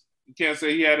 sacks, you can't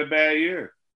say he had a bad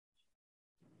year.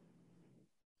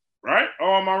 Right?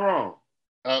 Or am I wrong?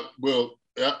 Well,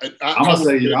 I'm gonna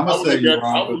say you're wrong.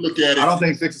 I would look at it. I don't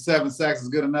think 6 or 7 sacks is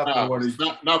good enough for what he's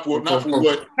not for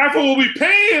what we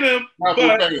paying him.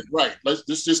 Right.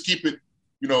 Let's just keep it.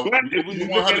 But if when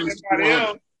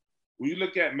you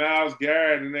look at Myles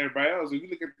Garrett and everybody else, if you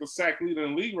look at the sack leader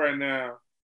in the league right now,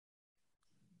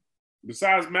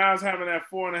 besides Myles having that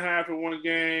 4.5 in one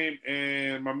game,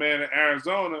 and my man in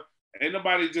Arizona, ain't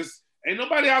nobody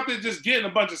out there just getting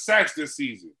a bunch of sacks this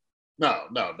season. No.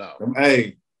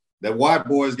 Hey. That White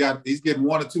boy's he's getting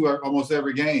 1 or 2 almost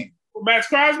every game. Max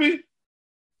Crosby?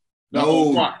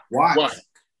 No, White.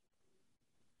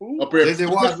 Up here. Is it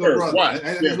White's little brother? White.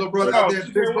 His little brother out there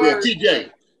in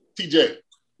Pittsburgh? TJ.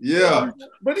 Yeah.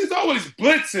 But he's always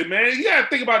blitzing, man. You got to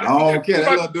think about this. I don't care. That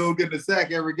little dude getting a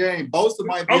sack every game. Bosa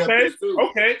might be up there too.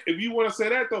 Okay. If you want to say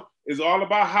that, though, it's all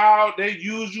about how they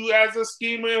use you as a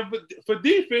schemer for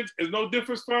defense. It's no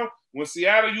difference from when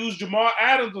Seattle used Jamal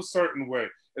Adams a certain way.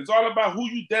 It's all about who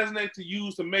you designate to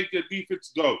use to make your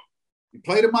defense go. You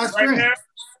played in my strength. Right.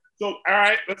 So, all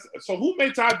right. So who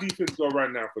makes our defense go right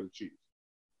now for the Chiefs?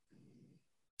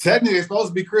 Technically, it's supposed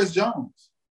to be Chris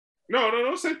Jones. No,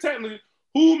 don't say technically.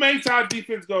 Who makes our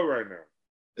defense go right now?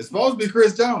 It's supposed to be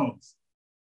Chris Jones.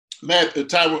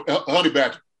 Honey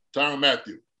Badger, Tyrann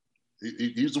Mathieu.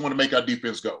 He's the one to make our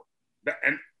defense go.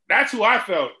 And that's who I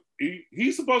felt.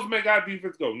 He's supposed to make our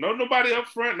defense go. Nobody up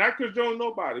front, not Chris Jones,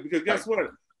 nobody. Because guess what?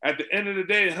 At the end of the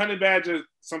day, Honey Badger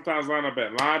sometimes line up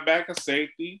at linebacker,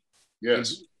 safety.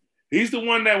 Yes. He's the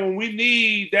one that when we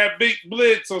need that big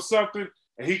blitz or something,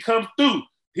 and he comes through,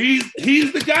 he's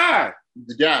the guy.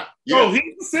 The guy. Yeah. So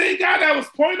he's the same guy that was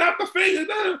pointing out the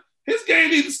finger. His game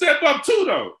needs to step up too,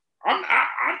 though.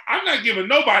 I'm not giving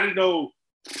nobody no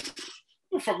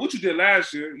fuck what you did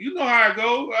last year. You know how it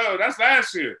goes. Oh, that's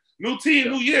last year. New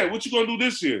team, new year. What you gonna do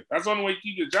this year? That's the only way you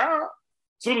keep your job.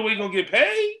 It's the only way you gonna get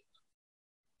paid.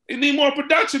 You need more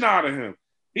production out of him.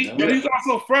 But he's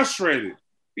also frustrated.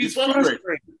 He's frustrated.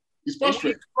 He's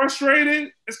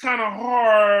frustrated. It's kind of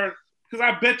hard because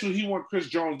I bet you he want Chris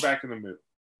Jones back in the middle.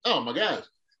 Oh my gosh.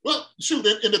 Well, shoot,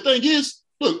 and the thing is,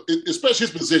 look, especially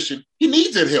his position, he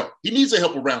needs that help. He needs that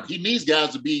help around. He needs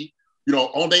guys to be,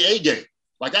 on their A game.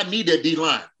 Like I need that D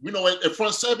line. At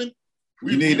front seven,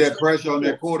 we need that pressure on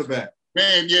that quarterback.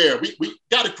 Man, yeah, we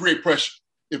got to create pressure.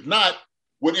 If not,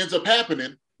 what ends up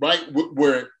happening, right,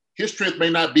 where his strength may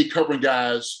not be covering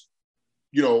guys,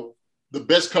 the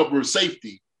best cover is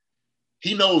safety.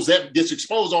 He knows that gets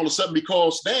exposed all of a sudden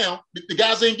because now the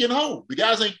guys ain't getting home. The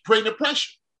guys ain't creating the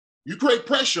pressure. You create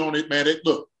pressure on it, man.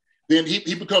 Then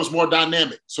he becomes more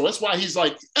dynamic. So that's why he's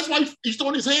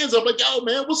throwing his hands up like, yo,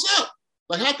 man, what's up?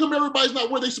 Like, how come everybody's not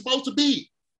where they're supposed to be?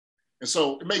 And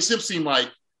so it makes him seem like,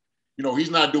 he's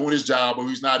not doing his job or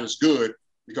he's not as good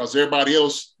because everybody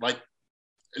else,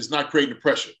 is not creating the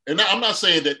pressure. And I'm not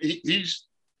saying that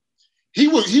he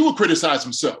will criticize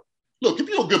himself. Look, if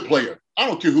you're a good player, I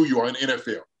don't care who you are in the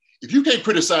NFL. If you can't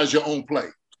criticize your own play,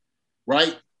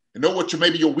 right, and know what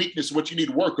maybe your weakness, what you need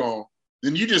to work on,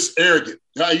 then you just arrogant.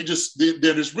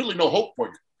 There's really no hope for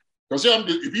you. Because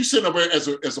if you sit up there as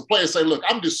a player and say, look,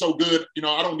 I'm just so good,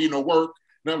 I don't need no work,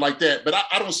 nothing like that. But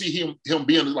I don't see him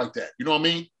being like that. You know what I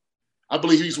mean? I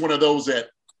believe he's one of those that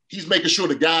he's making sure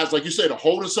the guys, like you said, are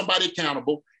holding somebody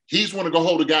accountable. He's want to go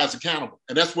hold the guys accountable.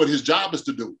 And that's what his job is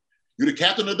to do. You're the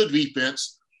captain of the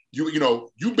defense. You've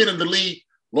been in the league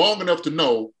long enough to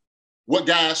know what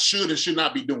guys should and should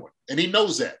not be doing. And he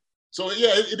knows that. So,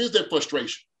 yeah, it is that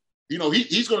frustration.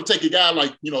 He's going to take a guy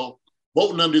like,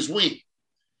 Bolton under his wing.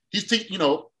 He's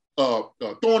Thornhill.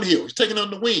 He's taking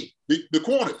under the wing. The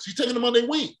corners. He's taking them under their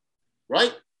wing,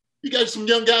 right? You got some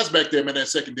young guys back there, man, that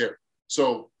secondary.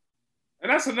 So.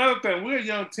 And that's another thing. We're a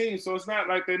young team, so it's not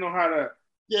like they know how to.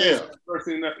 Yeah.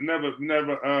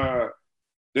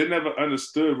 They never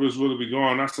understood what's really be going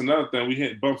on. That's another thing. We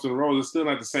hit bumps in the road. It's still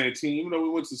not the same team. Even though we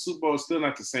went to the Super Bowl, it's still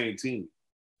not the same team.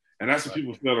 And that's what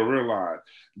people fail to realize.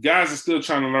 Guys are still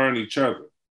trying to learn each other.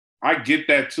 I get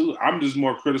that too. I'm just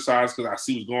more criticized because I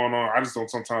see what's going on. I just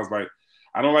don't sometimes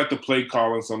I don't like the play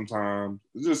calling sometimes.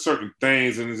 There's just certain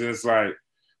things. And it's just like,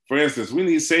 for instance, we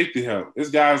need safety help. This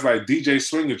guy's like DJ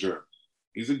Swingager.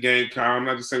 He's a game cop. I'm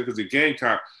not just saying because he's a game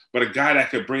cop, but a guy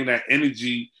that could bring that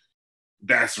energy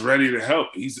that's ready to help.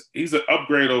 He's an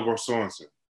upgrade over Sorensen.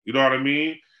 You know what I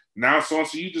mean? Now,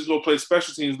 Sorensen, you just go play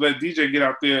special teams, let DJ get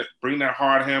out there, bring that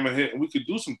hard hammer hit, and we could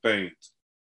do some things.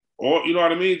 Or, you know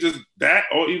what I mean? Just that,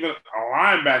 or even a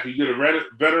linebacker. You get a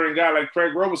veteran guy like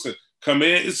Craig Robertson come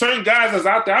in. It's certain guys that's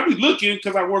out there. I be looking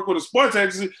because I work with a sports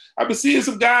agency. I be seeing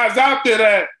some guys out there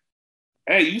that,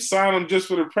 hey, you sign them just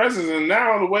for the presence, and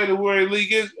now the way the World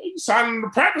League is, you sign them to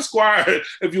the practice squad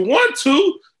if you want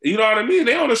to. You know what I mean?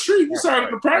 They on the street. You sign them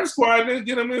to the practice squad and then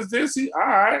get them in DC. All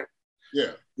right.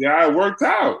 Yeah. Yeah, it worked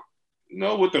out.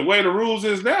 With the way the rules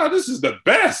is now, this is the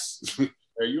best.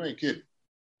 Hey, you ain't kidding.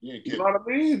 You know what I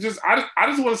mean? I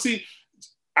just want to see.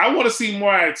 I want to see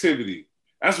more activity.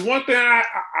 That's one thing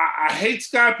I hate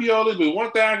Scott Pioli, but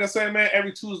one thing I can say, man,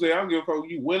 every Tuesday I don't give a fuck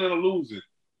you winning or losing.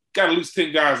 Got at least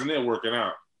 10 guys in there working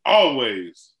out.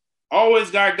 Always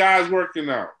got guys working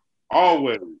out.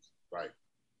 Always. Right.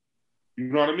 You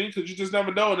know what I mean? Because you just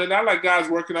never know. And then I like guys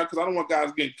working out because I don't want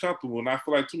guys getting comfortable. And I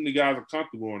feel like too many guys are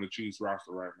comfortable on the Chiefs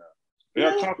roster right now.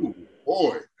 They're comfortable.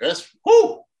 Boy, that's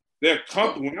whoo. They're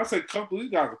comfortable. When I say comfortable,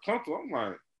 these guys are comfortable. I'm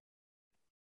like,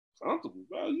 comfortable,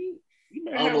 bro. You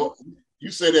may I don't know. You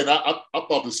said that. I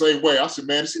thought the same way. I said,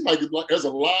 man, it seems like there's a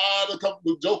lot of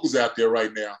comfortable jokers out there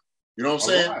right now. You know what I'm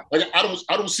saying? Like I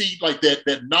don't see like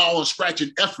that gnaw and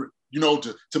scratching effort,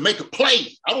 to make a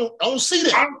play. I don't see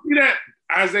that. I don't see that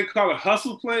as they call it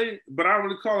hustle play, but I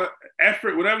really call it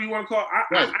effort, whatever you want to call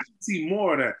it. I see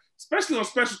more of that, especially on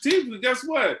special teams. Because guess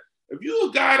what? If you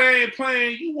a guy that ain't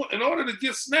playing, in order to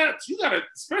get snaps, you gotta,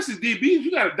 especially DBs,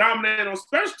 you gotta dominate on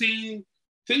special teams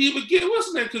to even get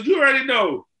what's name. Because you already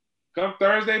know, come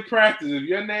Thursday practice, if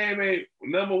your name ain't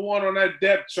number one on that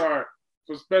depth chart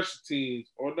for special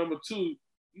teams, or number two,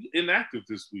 you inactive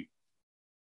this week.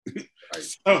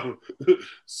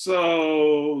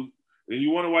 So and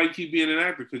you wonder why you keep being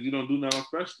inactive because you don't do nothing on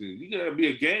special teams. You gotta be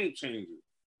a game changer.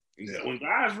 Yeah. When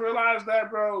guys realize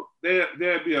that, bro,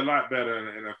 they'd be a lot better in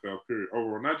the NFL, period,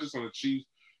 overall. Not just on the Chiefs,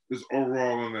 just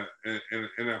overall in the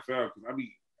NFL. Because I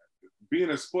mean,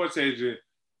 being a sports agent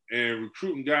and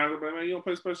recruiting guys, I'm like, man, you don't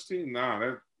play special teams?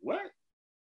 Nah, what?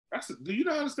 Do you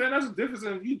not understand? That's the difference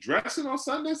in you dressing on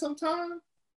Sunday sometimes?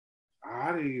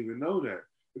 I didn't even know that.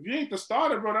 If you ain't the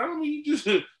starter, bro, I don't mean you just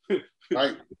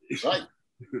right.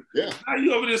 Yeah. Now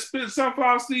you over there spending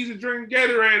sunflower seeds and drinking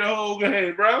Gatorade the whole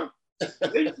game, bro.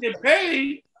 They get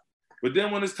paid, but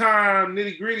then when it's time,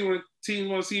 nitty gritty, when teams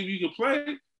want to see if you can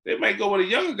play, they might go with a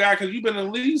younger guy because you've been in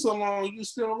the league so long, you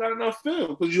still don't got enough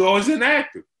film because you're always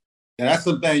inactive. And that's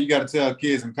something you got to tell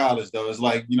kids in college, though. It's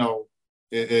like, you know,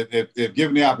 if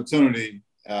given the opportunity,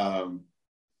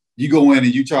 you go in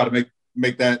and you try to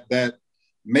make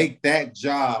that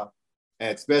job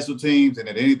at special teams and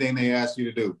at anything they ask you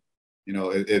to do. You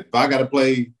know, if I got to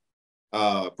play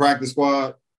practice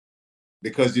squad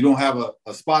because you don't have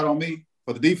a spot on me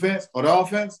for the defense or the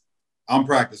offense, I'm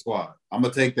practice squad. I'm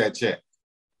going to take that check.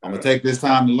 I'm going to take this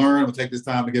time to learn. I'm going to take this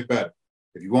time to get better.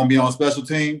 If you want me on special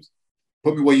teams,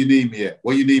 put me where you need me at.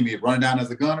 Where you need me at. Running down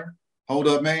as a gunner, hold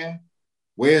up man,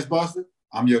 where's busted?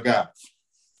 I'm your guy.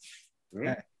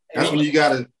 That's when you got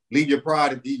to leave your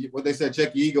pride, what they said,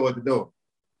 check your ego at the door.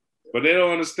 But they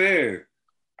don't understand.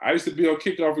 I used to be on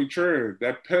kickoff return.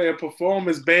 That player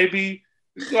performance, baby.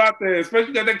 Just go out there, especially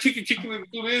you got that kicking through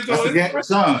the end zone.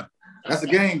 Son, that's a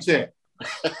game check.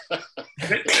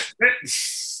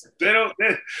 They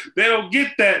don't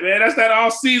get that, man. That's that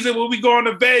all season when we going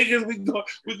to Vegas. We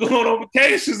going on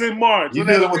vacations in March. You're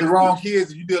dealing with the wrong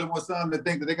kids. You're dealing with some that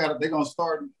think that they're gonna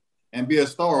start and be a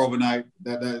star overnight.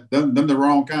 Them the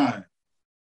wrong kind.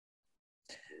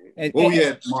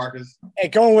 Marcus.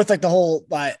 And going with like the whole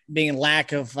being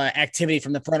lack of activity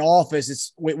from the front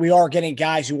office, we are getting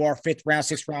guys who are 5th round,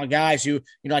 6th round guys who,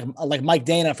 you know, like Mike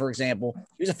Dana, for example.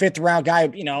 He was a 5th round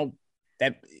guy, you know,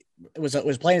 that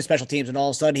was playing special teams, and all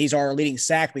of a sudden he's our leading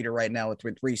sack leader right now with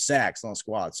 3 sacks on the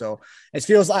squad. So I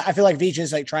feel like Veach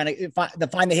is like trying to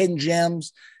find the hidden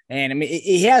gems, and I mean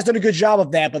he has done a good job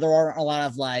of that, but there aren't a lot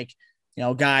of like, you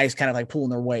know, guys kind of like pulling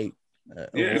their weight.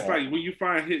 It's like when you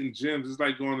find hidden gems, it's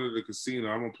like going to the casino.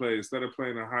 I'm gonna play, instead of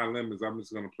playing the high limits, I'm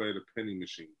just gonna play the penny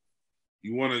machine.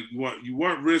 You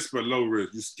want risk but low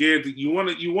risk. You're scared you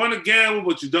want to gamble,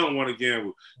 but you don't want to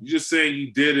gamble. You just saying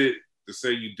you did it to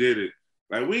say you did it.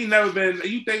 Like we ain't never been.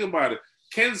 You think about it.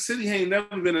 Kansas City ain't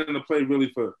never been in a play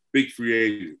really for big free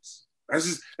agents.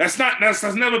 That's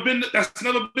never been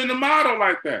the model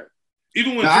like that.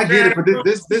 Even when I get it, but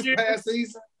this past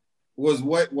season was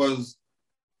what was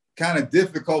kind of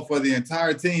difficult for the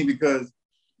entire team, because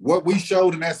what we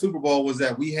showed in that Super Bowl was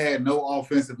that we had no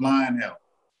offensive line help.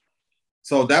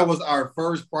 So that was our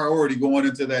first priority going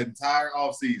into that entire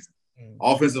offseason.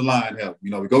 Offensive line help.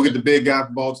 You know, we go get the big guy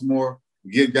from Baltimore,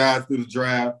 we get guys through the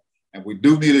draft, and we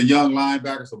do need a young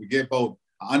linebacker, so we get both.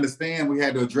 I understand we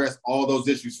had to address all those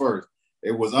issues first.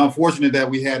 It was unfortunate that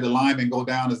we had the linemen go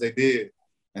down as they did.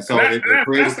 And so it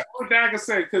created. That's the only thing I can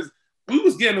say, because we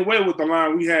was getting away with the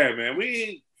line we had, man. We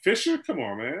ain't Fisher, come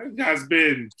on, man. That guy's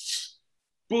been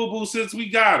boo-boo since we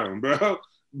got him, bro.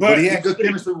 But he had good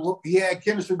chemistry. He had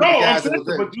chemistry with the guys that was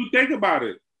there. But you think about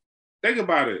it. Think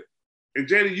about it. And,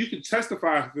 JD, you can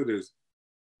testify for this.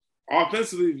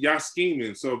 Offensively, y'all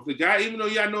scheming. So if the guy, even though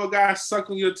y'all know a guy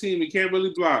suck on your team, he can't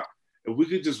really block, if we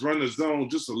could just run the zone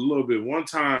just a little bit one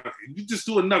time, you just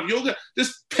do enough.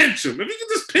 Just pinch him. If you can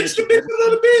just pinch the bitch a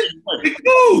little bit, they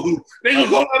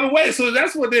can go the other way. So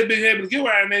that's what they've been able to get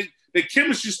right. And the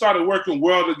chemistry started working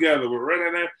well together.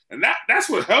 And that's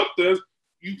what helped us.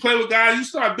 You play with guys, you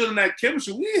start building that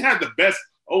chemistry. We didn't have the best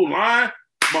O-line.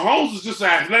 Mahomes was just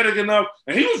athletic enough,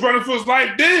 and he was running for his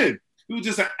life then. He was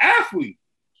just an athlete.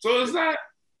 So it's not,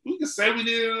 we can say we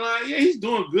did it line. Yeah, he's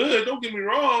doing good. Don't get me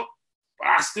wrong. But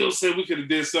I still say we could have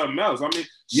did something else. I mean,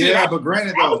 but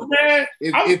granted though,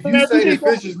 if you say that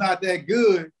Fisher's not that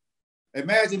good,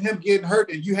 imagine him getting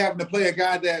hurt and you having to play a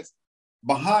guy that's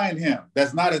behind him.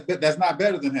 That's not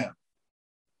better than him.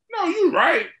 No, you're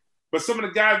right. But some of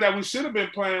the guys that we should have been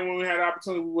playing when we had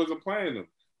opportunity, we wasn't playing them.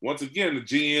 Once again, the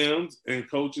GMs and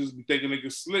coaches be thinking they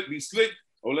can be slick.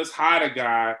 Oh, let's hire a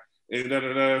guy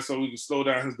and so we can slow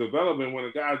down his development. When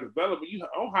a guy's developing, you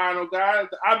don't hire no guy.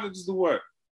 The object is to what?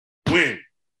 Win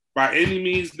by any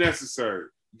means necessary.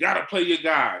 You got to play your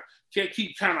guy. Can't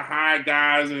keep trying to hire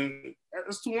guys, and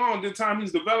that's too long. The time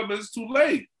he's developing, it's too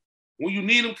late. When you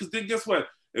need him, because then guess what?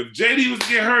 If JD was to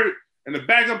get hurt and the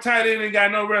backup tight end ain't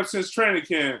got no reps since training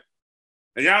camp,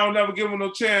 and y'all don't never give him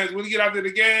no chance, when he get out there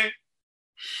the game,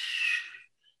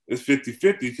 it's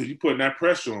 50-50 because you're putting that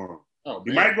pressure on him. Oh,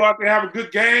 you might go out there and have a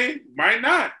good game, might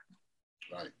not.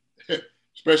 Right.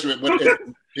 Especially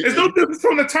it's no difference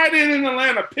from the tight end in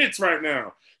Atlanta, Pitts, right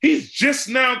now. He's just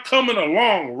now coming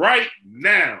along right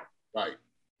now. Right.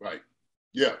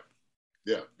 Yeah.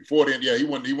 Before then, he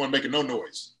wasn't making no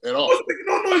noise at all. He wasn't making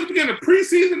no noise beginning of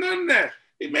preseason, none of that.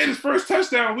 He made his first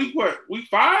touchdown week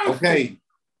 5? Okay.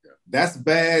 That's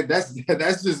bad. That's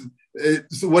just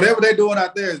so whatever they're doing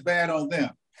out there is bad on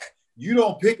them. You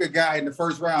don't pick a guy in the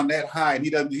first round that high and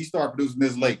he start producing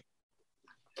this late.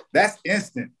 That's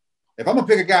instant. If I'm gonna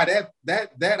pick a guy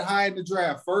that high in the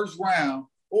draft, first round,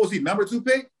 what was he, number 2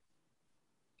 pick?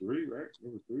 3, right?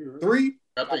 Number 3, right?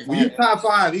 3? When you're top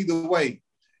 5, either way,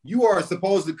 you are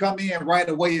supposed to come in right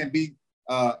away and be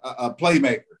a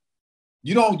playmaker.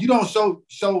 You don't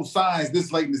show signs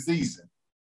this late in the season.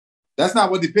 That's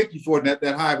not what they pick you for that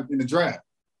high in the draft.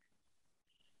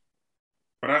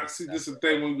 But I see this is the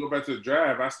thing when we go back to the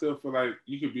draft. I still feel like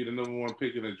you could be the number 1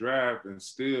 pick in the draft and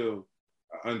still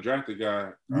undrafted guy.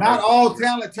 Not all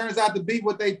talent turns out to be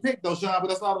what they pick, though, Sean. But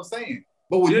that's all I'm saying.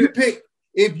 But when you pick,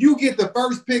 if you get the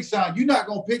first pick, Sean, you're not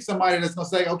gonna pick somebody that's gonna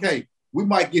say, okay, we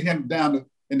might get him down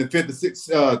in the 5th or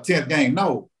 6th, 10th game.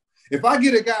 No, if I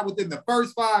get a guy within the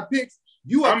first 5 picks,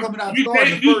 you are coming out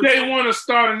starting. You want to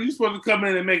start, and you're supposed to come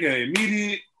in and make an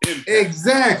immediate impact.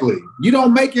 Exactly. You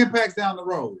don't make impacts down the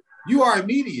road. You are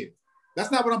immediate.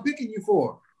 That's not what I'm picking you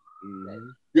for. Mm-hmm.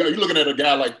 Yeah, you're looking at a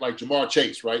guy like Jamar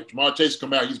Chase, right? Jamar Chase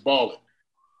come out, he's balling.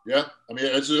 Yeah, I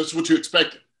mean that's what you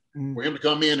expected for him to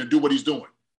come in and do what he's doing.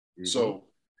 Mm-hmm. So,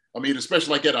 I mean,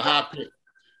 especially like at a high pick.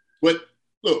 But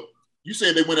look, you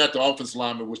said they went after offensive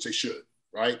linemen, which they should,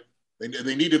 right?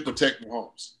 They need to protect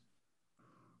Mahomes.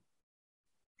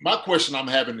 My question I'm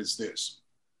having is this.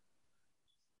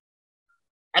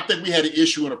 I think we had an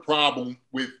issue and a problem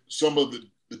with some of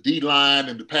the D-line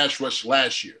and the pass rush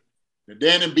last year. And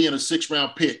Dannon being a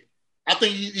 6th-round pick, I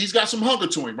think he's got some hunger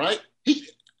to him, right?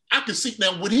 I can see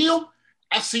now with him,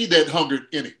 I see that hunger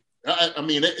in him. I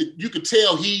mean, you can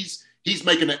tell he's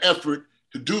making an effort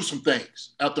to do some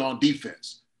things out there on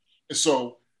defense. And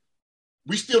so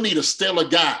we still need a stellar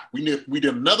guy. We need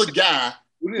another guy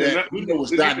that we know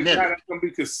is dynamic. That's going to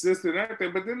be consistent,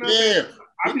 everything. But then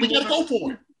we got to go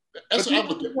for him. That's what I'm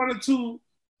looking at. 1 and 2.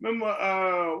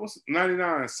 Remember, what's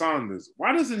 99 Saunders?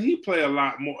 Why doesn't he play a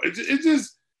lot more? It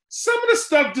just some of the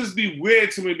stuff just be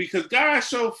weird to me because guys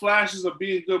show flashes of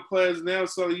being good players now,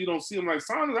 so you don't see him like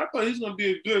Saunders. I thought he's going to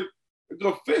be a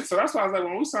good fit. So that's why I was like,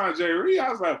 when we signed Jerry Reed,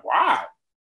 I was like, why?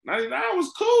 99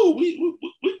 was cool. We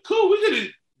cool. We could have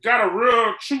got a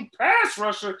real true pass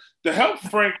rusher to help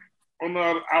Frank on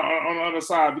the other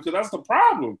side because that's the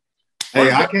problem. Hey,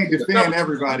 I can't defend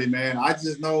everybody, man. I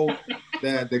just know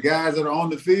that the guys that are on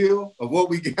the field of what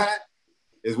we got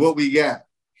is what we got.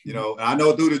 You know, and I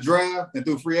know through the draft and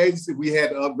through free agency, we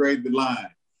had to upgrade the line.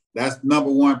 That's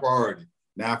number 1 priority.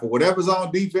 Now, for whatever's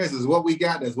on defense is what we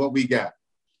got, that's what we got.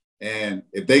 And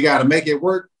if they got to make it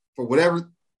work for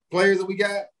whatever players that we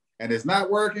got and it's not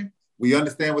working, we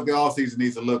understand what the offseason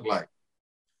needs to look like.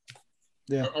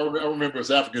 Yeah. I remember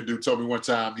this African dude told me one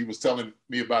time, he was telling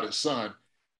me about his son.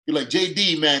 He's like,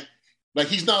 JD, man, like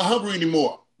he's not hungry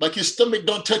anymore. Like his stomach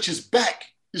don't touch his back.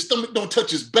 His stomach don't touch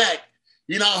his back.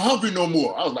 You're not hungry no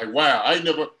more. I was like, wow, I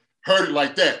never heard it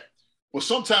like that. Well,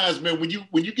 sometimes, man, when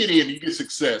you get in and you get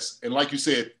success, and like you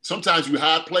said, sometimes you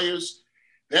hire players,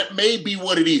 that may be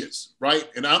what it is, right?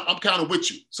 And I'm kind of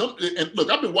with you. And look,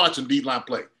 I've been watching D-line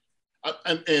play.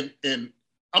 And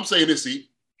I'm saying this, see,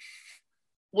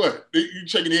 what? You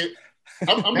checking in?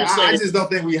 I'm just saying. I just don't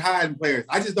think we hiding players.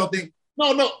 I just don't think.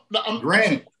 No.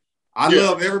 Granted, I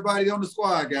love everybody on the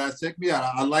squad, guys. Check me out.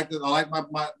 I like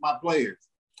my players.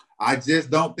 I just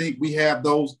don't think we have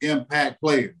those impact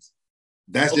players.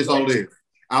 That's just all it is.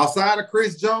 Outside of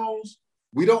Chris Jones,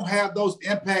 we don't have those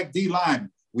impact D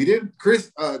linemen. We didn't.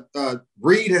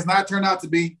 Reed has not turned out to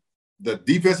be the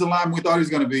defensive lineman we thought he was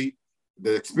going to be.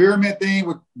 The experiment thing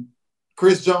with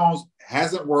Chris Jones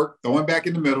hasn't worked. Throwing back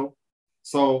in the middle.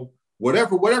 So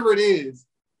whatever it is,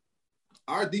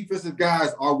 our defensive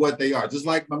guys are what they are. Just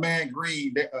like my man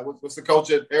Green, what's the coach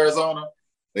at Arizona?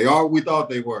 They are what we thought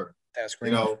they were. That's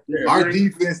great. You know, our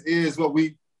defense is what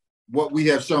we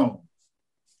have shown.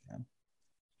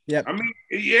 Yeah. I mean,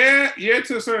 yeah,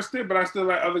 to a certain extent, but I still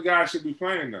like other guys should be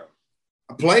playing though.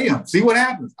 Play them. See what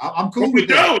happens. I'm cool with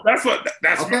that.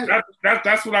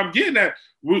 That's what I'm getting at.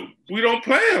 We don't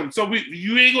play them, so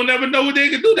you ain't gonna never know what they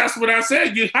can do. That's what I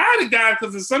said. You hire the guy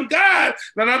because there's some guys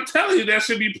that I'm telling you that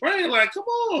should be playing. Like, come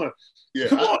on,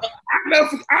 come on.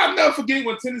 I'll never forget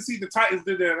when the Titans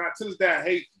did that. And to this day, I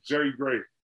hate Jerry Gray,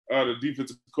 the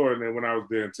defensive coordinator when I was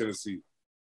there in Tennessee.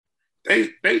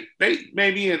 They made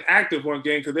me inactive one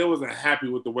game because they wasn't happy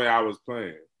with the way I was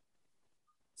playing.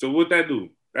 So what that do?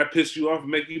 That pissed you off and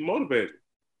make you motivated.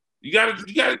 You gotta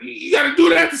do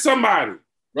that to somebody.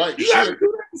 Right. You gotta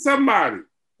do that to somebody.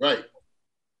 Right.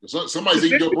 Somebody's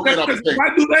eating your bread off the table. If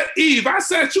I do that, Eve, I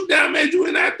sat you down, made you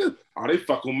inactive. Oh, they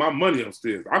fucking with my money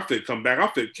upstairs. I'm fit come back. I'm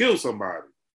fit kill somebody.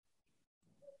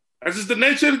 That's just the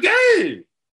nature of the game.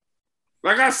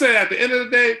 Like I said, at the end of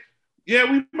the day,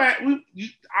 yeah,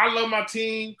 I love my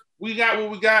team. We got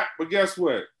what we got, but guess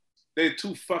what? They're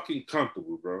too fucking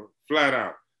comfortable, bro. Flat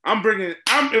out. I'm bringing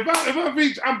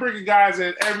guys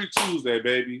in every Tuesday,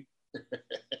 baby.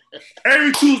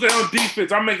 Every Tuesday on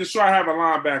defense, I'm making sure I have a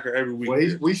linebacker every week.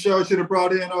 Well, we sure should have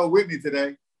brought in Whitney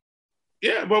today.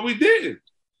 Yeah, but we didn't.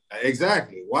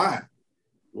 Exactly. Why?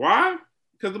 Why?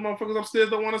 Because the motherfuckers upstairs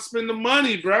don't want to spend the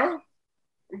money, bro.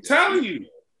 I'm telling you.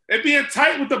 They're being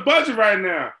tight with the budget right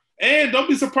now. And don't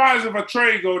be surprised if a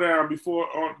trade go down before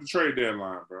on the trade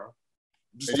deadline, bro.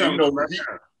 Just tell me right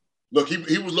now. Look,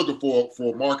 he was looking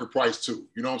for market price too.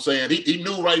 You know what I'm saying? He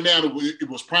knew right now that it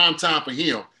was prime time for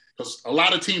him because a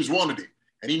lot of teams wanted him.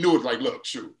 And he knew it like, look,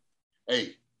 shoot,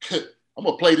 hey, I'm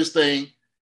going to play this thing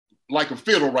like a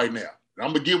fiddle right now.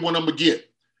 I'm going to get what I'm going to get.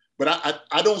 But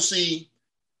I don't see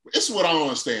 – this is what I don't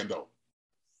understand, though.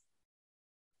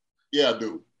 Yeah, I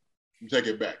do. Take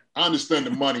it back. I understand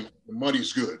the money. The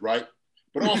money's good, right?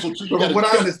 But also, too, what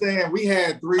I understand, we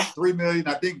had $3 million.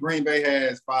 I think Green Bay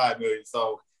has $5 million.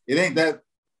 So it ain't that.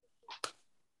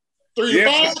 3 to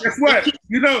 5. Guess what?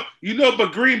 You know.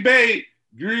 But Green Bay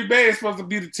is supposed to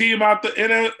be the team out the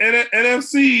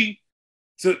NFC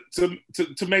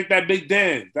to make that big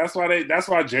dance. That's why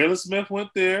Jalen Smith went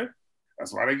there.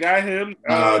 That's why they got him.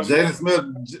 Jalen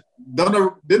Smith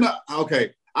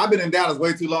okay. I've been in Dallas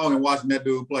way too long and watching that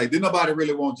dude play. Didn't nobody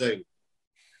really want Jalen?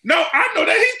 No, I know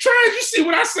that he tried. You see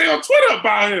what I say on Twitter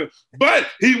about him. But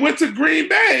he went to Green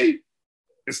Bay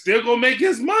and still gonna make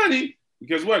his money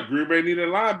because what? Green Bay needed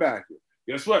a linebacker.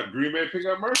 Guess what? Green Bay pick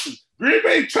up Murphy. Green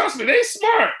Bay, trust me, they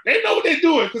smart. They know what they're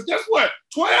doing. Because guess what?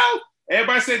 12?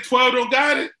 Everybody said 12 don't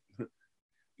got it.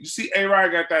 You see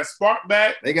A-Rod got that spark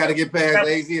back. They got to get past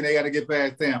AZ and they got to get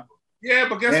past Tampa. Yeah,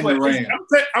 but guess what? I'm going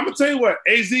to tell you what.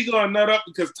 AZ going to nut up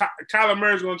because Kyler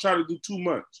Murray's going to try to do too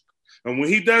much. And when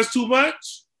he does too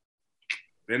much,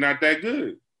 they're not that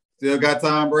good. Still got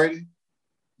Tom Brady.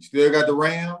 You still got the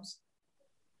Rams.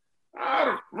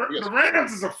 The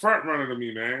Rams is a front runner to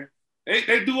me, man.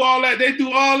 They do all that. They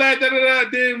do all that.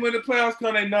 Then when the playoffs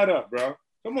come, they nut up, bro.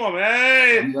 Come on,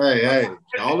 man. Hey.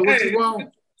 All of what you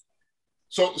want.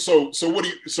 So what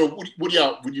do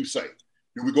y'all would you say?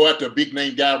 Do we go after a big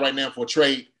name guy right now for a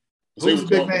trade? Who's the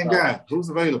big name guy? Who's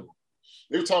available?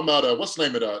 They were talking about what's the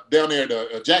name of down there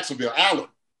at Jacksonville, Allen.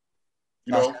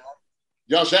 You know,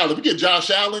 Josh Allen. We get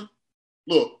Josh Allen.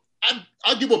 Look,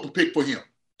 I give up a pick for him.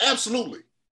 Absolutely.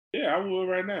 Yeah, I would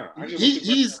right now.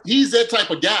 He's that type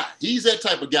of guy. He's that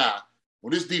type of guy.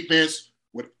 When this defense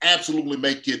would absolutely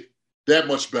make it that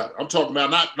much better. I'm talking about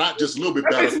not just a little bit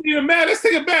better. Let's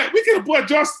take it back. We could have brought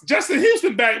Justin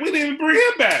Houston back. We didn't even bring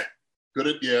him back. Could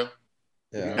it? Yeah.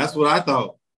 That's what I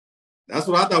thought. That's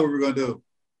what I thought we were going to do.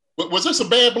 But was there some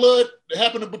bad blood that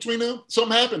happened between them?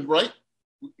 Something happened, right?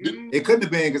 It couldn't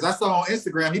have been because I saw on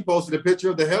Instagram he posted a picture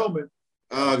of the helmet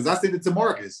because I sent it to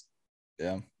Marcus.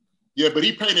 Yeah. Yeah, but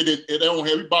he painted it on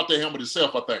him. He bought that helmet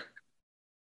himself, I think.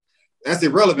 That's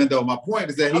irrelevant, though. My point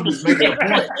is that he was making a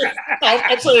point.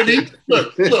 I'm saying,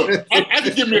 look, I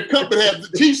could give me a cup that has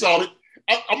the Chiefs on it.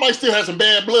 I might still have some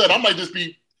bad blood. I might just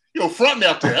be, fronting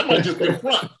out there. I might just be in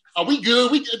front. Are we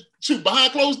good? We can shoot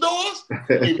behind closed doors?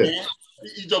 Hey, man,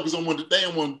 these jokers don't want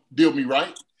to deal with me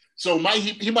right. So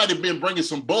he might have been bringing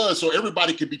some buzz so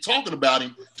everybody could be talking about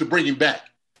him to bring him back.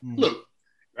 Look.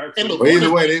 And look,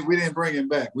 either way, we didn't bring him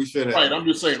back. We should have. Right, I'm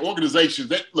just saying, organizations,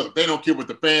 they don't care what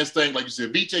the fans think. Like you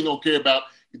said, Beach ain't gonna care about.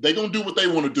 They're gonna do what they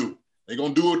want to do. They're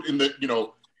gonna do it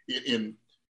in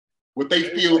what they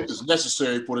feel is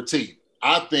necessary for the team.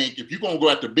 I think if you're gonna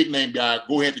go after a big name guy,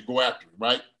 go ahead and go after him.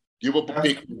 Right, give up a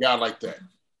pick for a guy like that.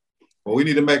 Well, we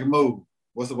need to make a move.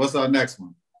 What's our next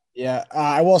one? Yeah,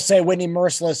 I will say Whitney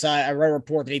Merciless. I read a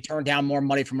report that he turned down more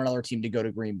money from another team to go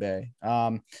to Green Bay.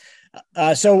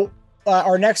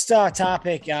 Our next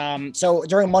topic. So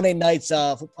during Monday night's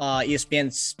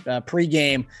ESPN's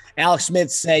pregame, Alex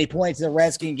Smith said he pointed to the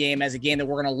Redskin game as a game that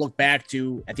we're going to look back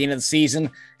to at the end of the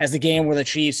season as the game where the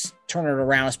Chiefs turn it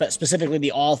around, specifically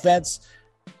the offense.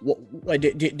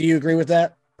 Do you agree with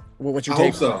that? What's your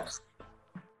take?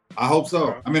 I hope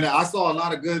so. I mean, I saw a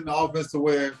lot of good in the offense to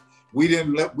where we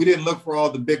didn't look for all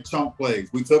the big chunk plays.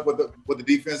 We took what the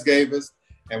defense gave us,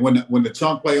 and when the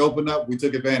chunk play opened up, we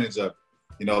took advantage of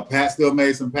it. Pat still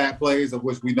made some Pat plays, of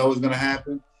which we know is going to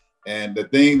happen. And the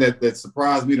thing that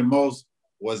surprised me the most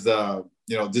was,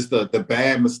 just the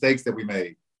bad mistakes that we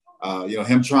made.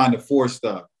 Him trying to force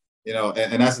stuff,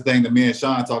 and that's the thing that me and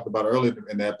Sean talked about earlier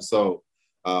in the episode.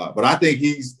 But I think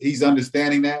he's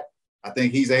understanding that. I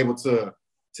think he's able to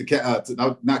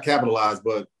not capitalize,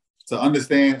 but to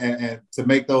understand and to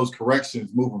make those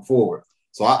corrections moving forward.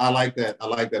 So I like that. I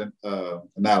like that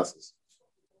analysis.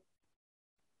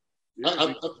 I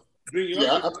think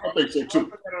so too.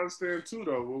 I gotta understand too,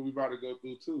 though, what we about to go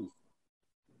through too.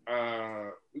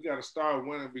 We got to start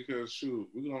winning because shoot,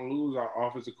 we're gonna lose our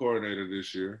offensive coordinator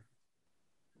this year.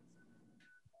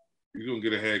 You're gonna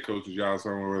get a head coach's job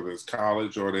somewhere, whether it's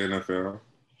college or the NFL.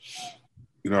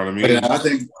 You know what I mean? Yeah, I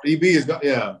think EB is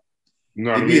You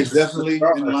know what EB I mean? is definitely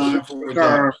in line for a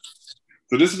job.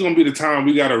 So this is gonna be the time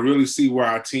we got to really see where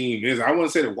our team is. I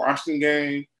wouldn't say the Washington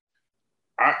game.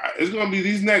 It's gonna be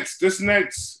this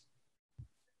next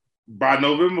by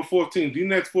November 14th. These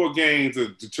next 4 games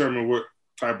to determine what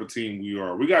type of team we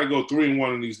are. We got to go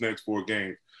 3-1 in these next 4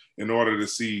 games in order to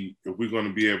see if we're going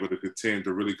to be able to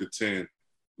really contend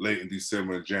late in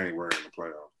December and January in the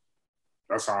playoffs.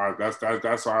 That's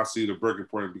how I see the breaking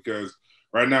point, because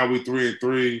right now we're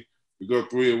 3-3. We go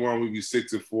 3-1, we be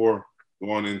 6-4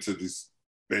 going into this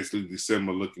basically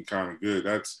December looking kind of good.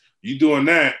 That's you doing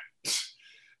that.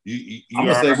 I'm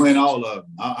gonna say win all of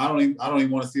them. I don't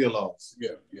even want to see a loss.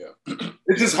 Yeah.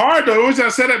 It's just hard though. I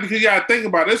said that because you gotta think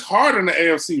about it. It's hard in the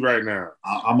AFC right now.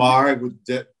 I'm all right with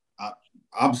that.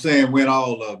 I'm saying win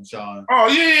all of them, Sean. Oh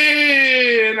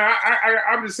yeah. And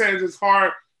I'm just saying it's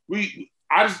hard.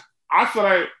 I feel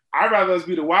like I'd rather us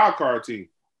be the wild card team.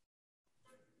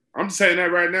 I'm just saying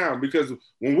that right now because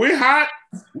when we're hot,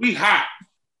 we hot.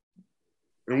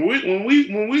 And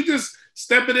when we just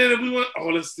step it in and we want,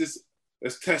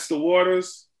 let's test the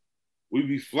waters, we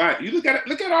be flat. You look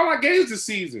at all our games this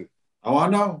season. Oh, I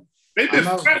know. They been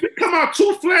flat. We come out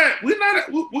too flat. We're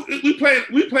not. We play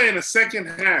in the second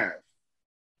half.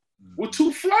 We're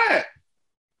too flat.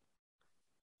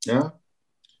 Yeah.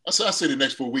 I say the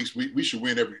next 4 weeks we should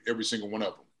win every single one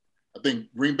of them. I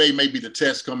think Green Bay may be the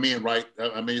test come in, right?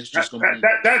 I mean, it's just going to be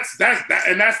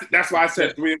that's why I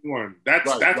said 3-1. That's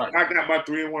right. I got my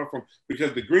 3-1 from,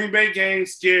 because the Green Bay game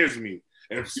scares me,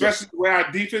 and especially the way our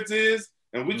defense is,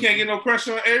 and we can't get no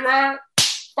pressure on A-Rod.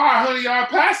 500-yard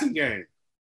passing game.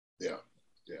 Yeah,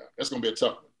 that's going to be a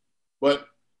tough one. But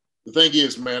the thing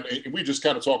is, man, and we just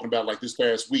kind of talking about like this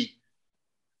past week.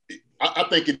 I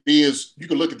think it is. You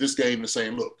can look at this game and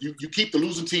saying, look, you keep the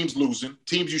losing teams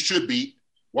you should beat.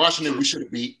 Washington, we should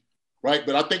have beat, right?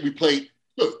 But I think we played.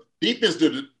 Look, defense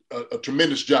did a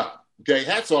tremendous job. Okay,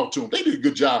 hats off to them. They did a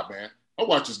good job, man. I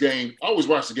watch this game. I always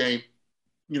watch the game,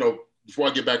 before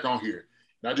I get back on here.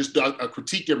 And I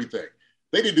critique everything.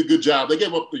 They did a good job. They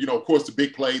gave up, of course, the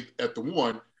big play at the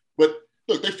one. But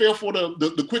look, they fell for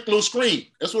the quick little screen.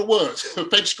 That's what it was. A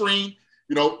fake screen.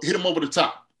 Hit them over the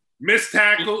top. Missed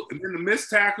tackle, and then the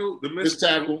missed tackle too.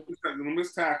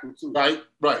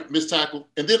 Right, missed tackle.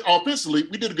 And then offensively,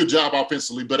 we did a good job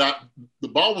offensively, but the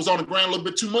ball was on the ground a little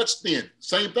bit too much then.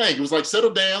 Same thing. It was like,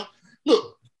 settle down.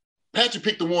 Look, Patrick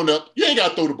picked the one up. You ain't got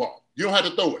to throw the ball. You don't have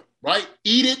to throw it, right?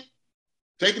 Eat it,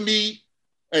 take a knee.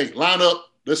 Hey, line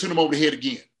up. Let's hit him over the head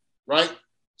again, right?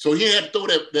 So he had to throw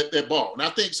that ball. And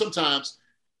I think sometimes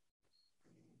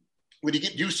when you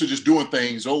get used to just doing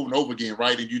things over and over again,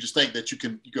 right, and you just think that you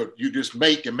just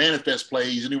make and manifest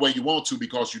plays any way you want to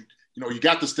because you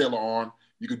got the stellar arm,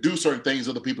 you can do certain things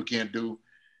other people can't do,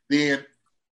 then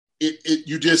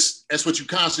that's what you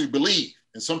constantly believe.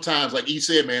 And sometimes, like he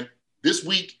said, man, this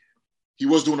week he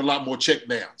was doing a lot more check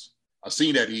downs. I've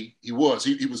seen that he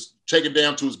was checking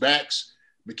down to his backs.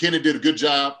 McKinnon did a good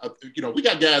job. We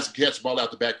got guys that catch the ball out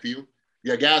the backfield.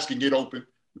 We got guys can get open.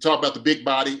 We talk about the big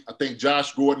body. I think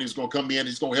Josh Gordon is going to come in.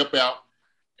 He's going to help out.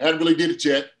 Hadn't really did it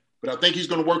yet, but I think he's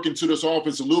going to work into this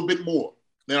offense a little bit more.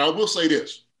 Now, I will say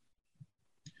this.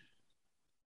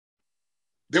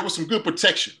 There was some good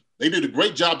protection. They did a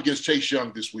great job against Chase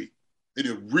Young this week. They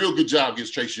did a real good job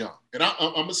against Chase Young. And I'm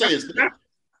going to say it's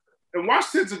 – and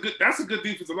Washington's that's a good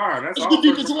defensive line. That's a good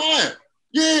defensive line.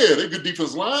 Yeah, they're a good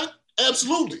defensive line.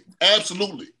 Absolutely.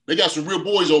 They got some real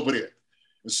boys over there.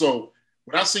 And so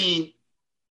when I seen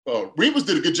Reeves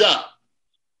did a good job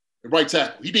at right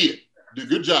tackle. He did a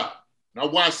good job. And I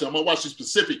watched him. I'm going to watch it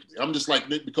specifically. I'm just like,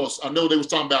 because I know they was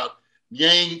talking about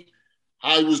Yang,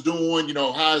 how he was doing,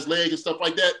 how his leg and stuff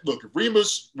like that. Look, if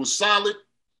Reeves was solid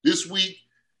this week,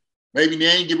 maybe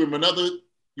Yang give him another,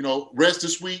 rest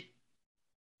this week,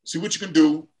 see what you can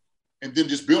do, and then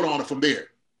just build on it from there.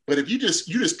 But if you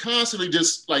just constantly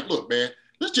just like, look, man,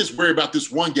 let's just worry about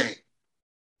this one game.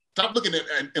 Stop looking at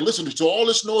and listening to all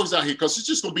this noise out here, because it's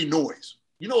just going to be noise.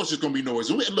 It's just going to be noise.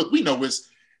 And look, we know it's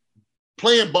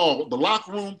playing ball. The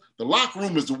locker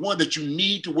room is the one that you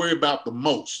need to worry about the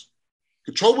most.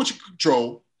 Control what you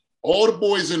control. All the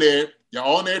boys in there, y'all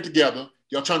all in there together.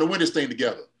 Y'all trying to win this thing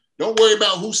together. Don't worry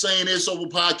about who's saying this over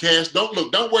podcast.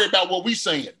 Don't worry about what we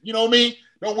saying. You know what I mean?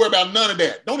 Don't worry about none of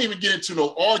that. Don't even get into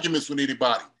no arguments with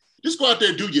anybody. Just go out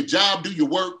there, do your job, do your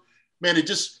work, man, and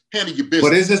just handle your business.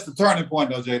 But is this the turning point,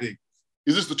 though, JD?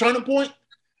 Is this the turning point?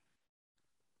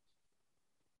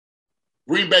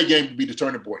 Green Bay game would be the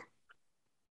turning point.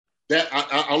 That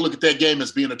I'll look at that game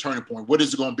as being a turning point. What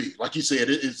is it going to be? Like you said,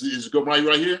 is it going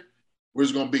right here?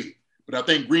 Where's it going to be? But I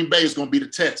think Green Bay is going to be the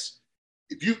test.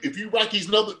 If you rock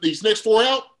these next 4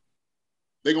 out,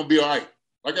 they're going to be all right.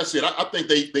 Like I said, I think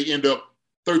they end up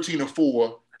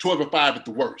 13-4, 12-5 at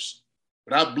the worst.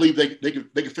 But I believe they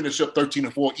can finish up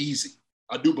 13-4 easy.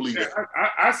 I do believe that.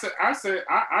 I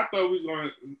thought we were going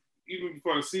to, even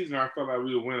before the season, I felt like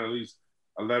we would win at least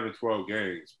 11, 12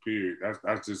 games, period.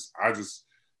 I just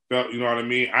felt, you know what I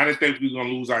mean? I didn't think we were going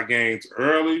to lose our games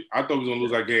early. I thought we were going to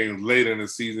lose our games later in the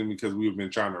season because we've been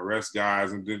trying to rest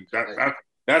guys. And then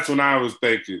that's when I was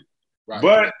thinking. Right.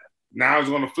 But now it's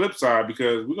on the flip side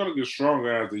because we're going to get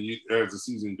stronger as the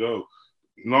season goes.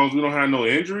 As long as we don't have no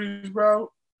injuries,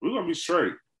 bro, we're going to be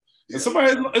straight. Yeah. And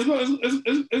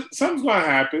something's going to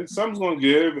happen. Something's going to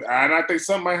give. And I think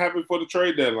something might happen for the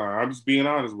trade deadline. I'm just being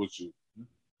honest with you.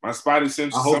 My spidey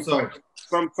sense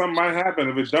something might happen.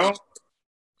 If it don't,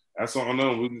 that's on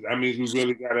them. That means we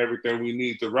really got everything we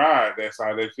need to ride. That's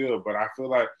how they feel. But I feel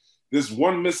like there's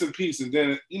one missing piece. And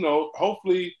then,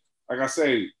 hopefully, like I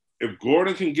say, if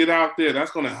Gordon can get out there,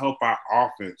 that's going to help our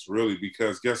offense, really,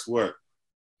 because guess what?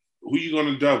 Who you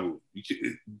going to double?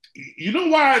 You know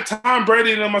why Tom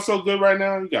Brady and them are so good right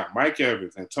now? You got Mike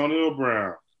Evans, Antonio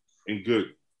Brown, and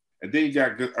Gooden. And then you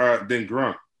got then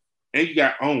Grunt. And you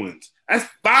got Owens. That's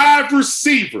 5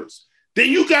 receivers. Then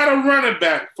you got a running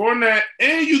back, Fournette,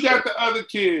 and you got the other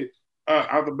kid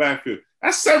out the backfield.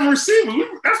 That's 7 receivers.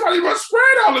 That's why you run spread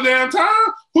all the damn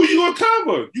time. Who you going to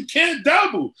cover? You can't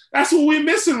double. That's what we're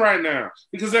missing right now.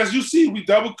 Because as you see, we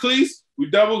double Cleese, we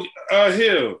double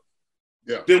Hill.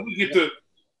 Yeah. Then we get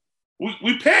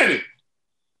we panic.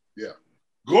 Yeah.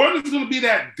 Gordon's going to be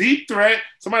that deep threat,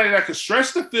 somebody that can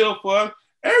stretch the field for us.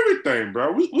 Everything,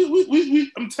 bro.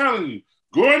 I'm telling you,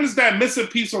 Gordon is that missing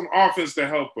piece on offense to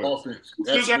help us. We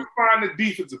still got to find the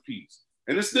defensive piece.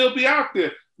 And it still be out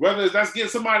there. Whether it's that's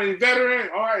getting somebody a veteran,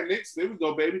 all right, Knicks, there we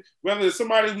go, baby. Whether it's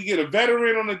somebody we get a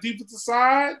veteran on the defensive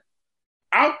side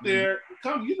out there,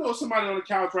 somebody on the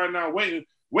couch right now waiting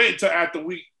till after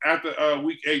week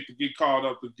 8 to get called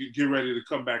up to get ready to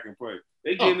come back and play.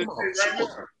 They getting right now.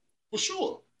 For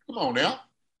sure. Come on now.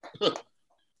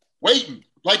 Waiting.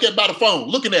 Like that by the phone,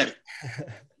 looking at it.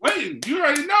 Waiting. You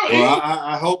already know. Well,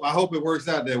 I hope it works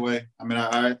out that way. I mean,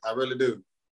 I really do.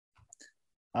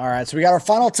 All right, so we got our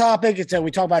final topic.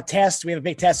 We talk about tests. We have a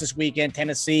big test this weekend.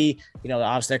 Tennessee,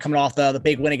 obviously they're coming off the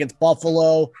big win against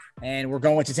Buffalo, and we're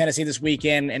going to Tennessee this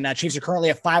weekend. And Chiefs are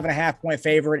currently a 5.5-point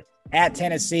favorite at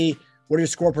Tennessee. What are your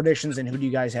score predictions, and who do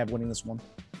you guys have winning this one?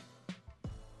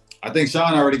 I think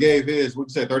Sean already gave his.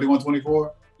 What'd you say,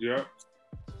 31-24? Yeah.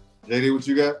 JD, what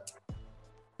you got?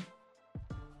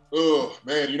 Oh,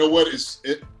 man, you know what? It's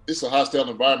a hostile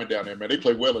environment down there, man. They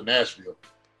play well in Nashville.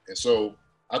 And so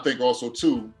I think also,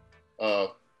 too, are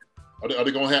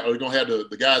they going to have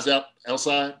the guys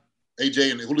outside,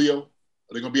 AJ and Julio?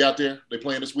 Are they going to be out there? They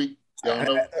playing this week? Y'all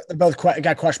know? They're both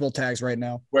got questionable tags right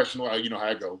now. Questionable, you know how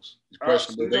it goes.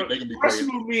 Questionable, they can be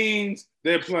questionable playing. Means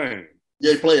they're playing.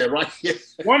 Yeah, playing, right? Yeah.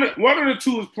 One of the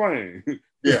two is playing.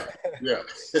 Yeah.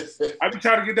 I've been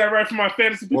trying to get that right for my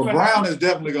fantasy people. Well, Brown is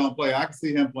definitely going to play. I can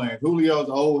see him playing. Julio's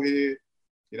an old head.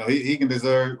 He can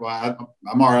deserve. Well,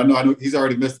 I know he's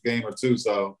already missed a game or two,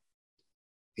 so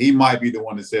he might be the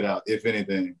one to sit out, if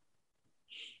anything.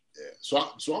 Yeah.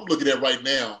 So I'm looking at right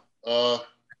now.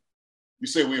 You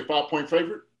say we're a 5-point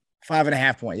favorite?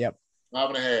 5.5 point. Yep.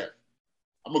 5.5.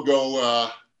 I'm gonna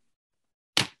go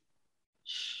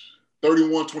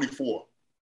 31-24. All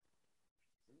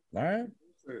right.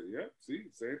 Yeah. See,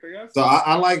 same thing else. So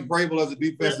I like Vrabel as a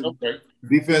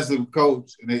defensive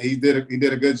coach, and he did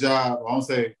a good job. I won't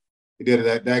say he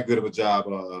did that good of a job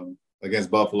against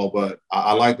Buffalo, but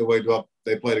I like the way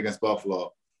they played against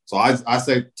Buffalo. So I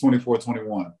say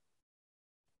 24-21.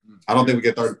 I don't think we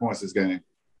get 30 points this game.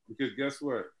 Because guess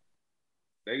what?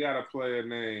 They got a player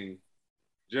named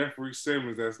Jeffrey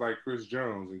Simmons that's like Chris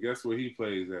Jones, and guess where he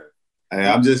plays at? Hey,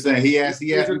 I'm just saying he asked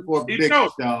me for a prediction,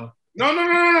 Sean. No.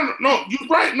 You're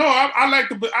right. No, I like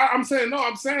the. I'm saying no.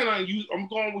 I'm saying I'm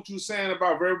going what you were saying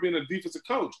about Vrabel being a defensive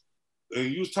coach. And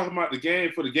you was talking about the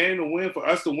game to win, for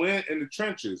us to win in the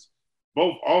trenches,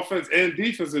 both offense and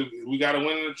defensive. We got to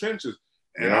win in the trenches.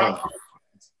 And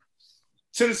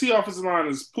Tennessee offensive line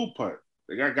is poop putt.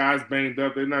 They got guys banged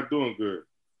up. They're not doing good.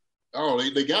 Oh,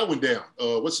 they got one down.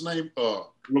 What's the name?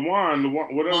 Lewan,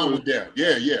 whatever. Lewan went down.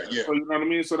 Yeah. So you know what I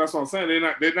mean? So that's what I'm saying.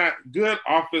 They're not good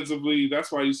offensively.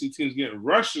 That's why you see teams getting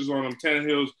rushes on them.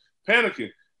 Tannehill's panicking.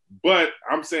 But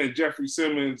I'm saying Jeffrey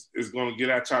Simmons is going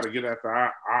to try to get at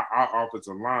our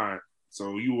offensive line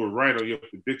So you were right on your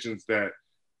predictions that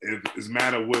it's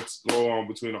matter what's going on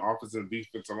between the offensive and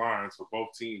defensive lines for both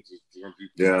teams. It's going to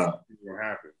be what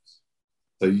happens.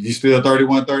 So you still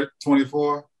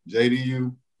 31-24? JD,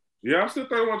 you? Yeah, I'm still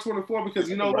 31-24 because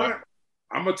you know what?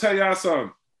 I'm going to tell y'all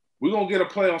something. We're going to get a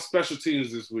play on special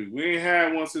teams this week. We ain't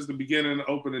had one since the beginning of the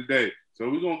opening day. So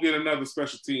we're going to get another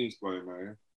special teams play,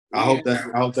 man. I hope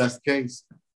that's the case.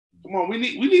 Come on, we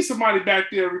need somebody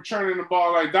back there returning the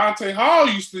ball like Dante Hall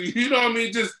used to. You know what I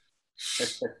mean? Just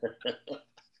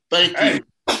Thank you.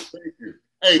 Thank you.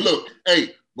 Hey, look,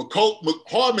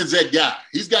 Hardman's that guy.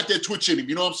 He's got that twitch in him.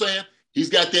 You know what I'm saying? He's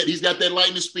got that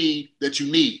lightning speed that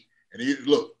you need. And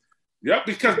look. Yep,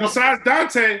 because besides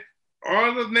Dante,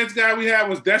 all the next guy we had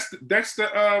was Dexter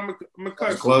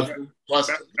McCluster.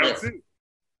 That's it.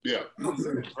 Yeah. That's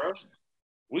it, bro.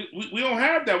 We don't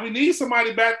have that. We need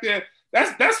somebody back there.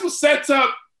 That's what sets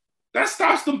up. That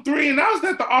stops them 3 and outs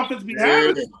that the offense be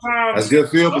having. That's good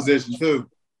field position too.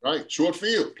 Right, short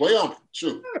field, play on it.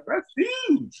 Sure, yeah, that's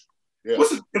huge. Yeah.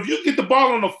 If you get the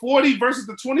ball on the 40 versus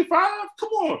the 25, come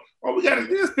on. All we got to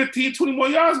do is 15, 20 more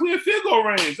yards. We in field goal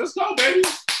range. Let's go, baby.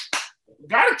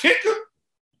 Got a kicker.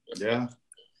 Yeah,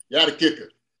 got a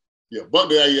kicker. Yeah,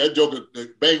 Butler, that joker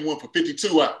banged one for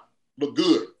 52 out. Look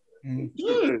good.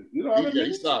 Good. You know what I mean? Yeah,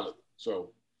 he's solid.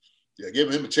 So, yeah,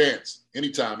 give him a chance.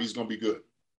 Anytime, he's going to be good.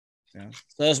 Yeah.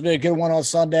 So this will be a good one on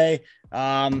Sunday.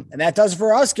 And that does it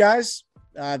for us, guys.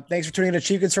 Thanks for tuning in to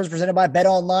Chief Concerns presented by Bet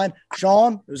Online.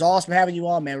 Sean, it was awesome having you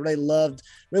on, man. Really loved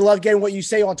getting what you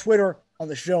say on Twitter on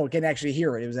the show. Getting to actually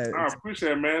hear it. I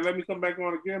appreciate it, man. Let me come back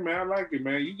on again, man. I like it,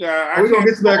 man. You got. We're gonna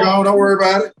get you back on. Don't worry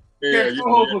about it. Yeah,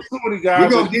 with so many guys.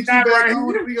 We're gonna get you back on.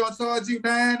 We're gonna charge you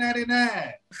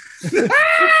 $9.99.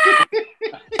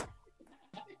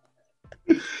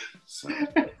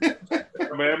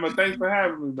 Man, thanks for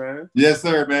having me, man. Yes,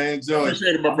 sir, man. Enjoy.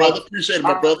 Appreciate it,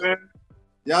 my brother. Man.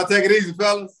 Y'all take it easy,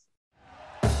 fellas.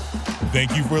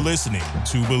 Thank you for listening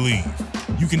to Believe.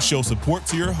 You can show support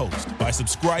to your host by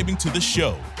subscribing to the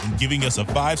show and giving us a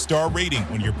 5-star rating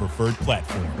on your preferred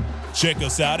platform. Check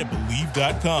us out at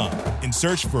Believe.com and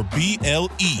search for BLEAV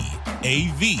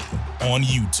on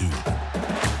YouTube.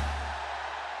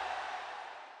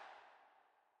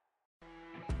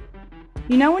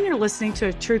 You know when you're listening to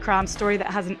a true crime story that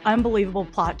has an unbelievable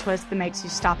plot twist that makes you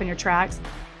stop in your tracks?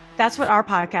 That's what our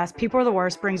podcast, People Are the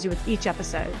Worst, brings you with each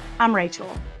episode. I'm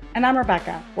Rachel. And I'm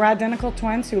Rebecca. We're identical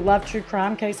twins who love true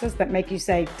crime cases that make you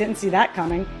say, didn't see that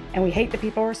coming, and we hate the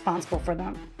people responsible for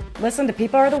them. Listen to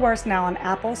People Are the Worst now on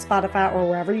Apple, Spotify, or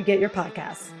wherever you get your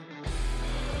podcasts.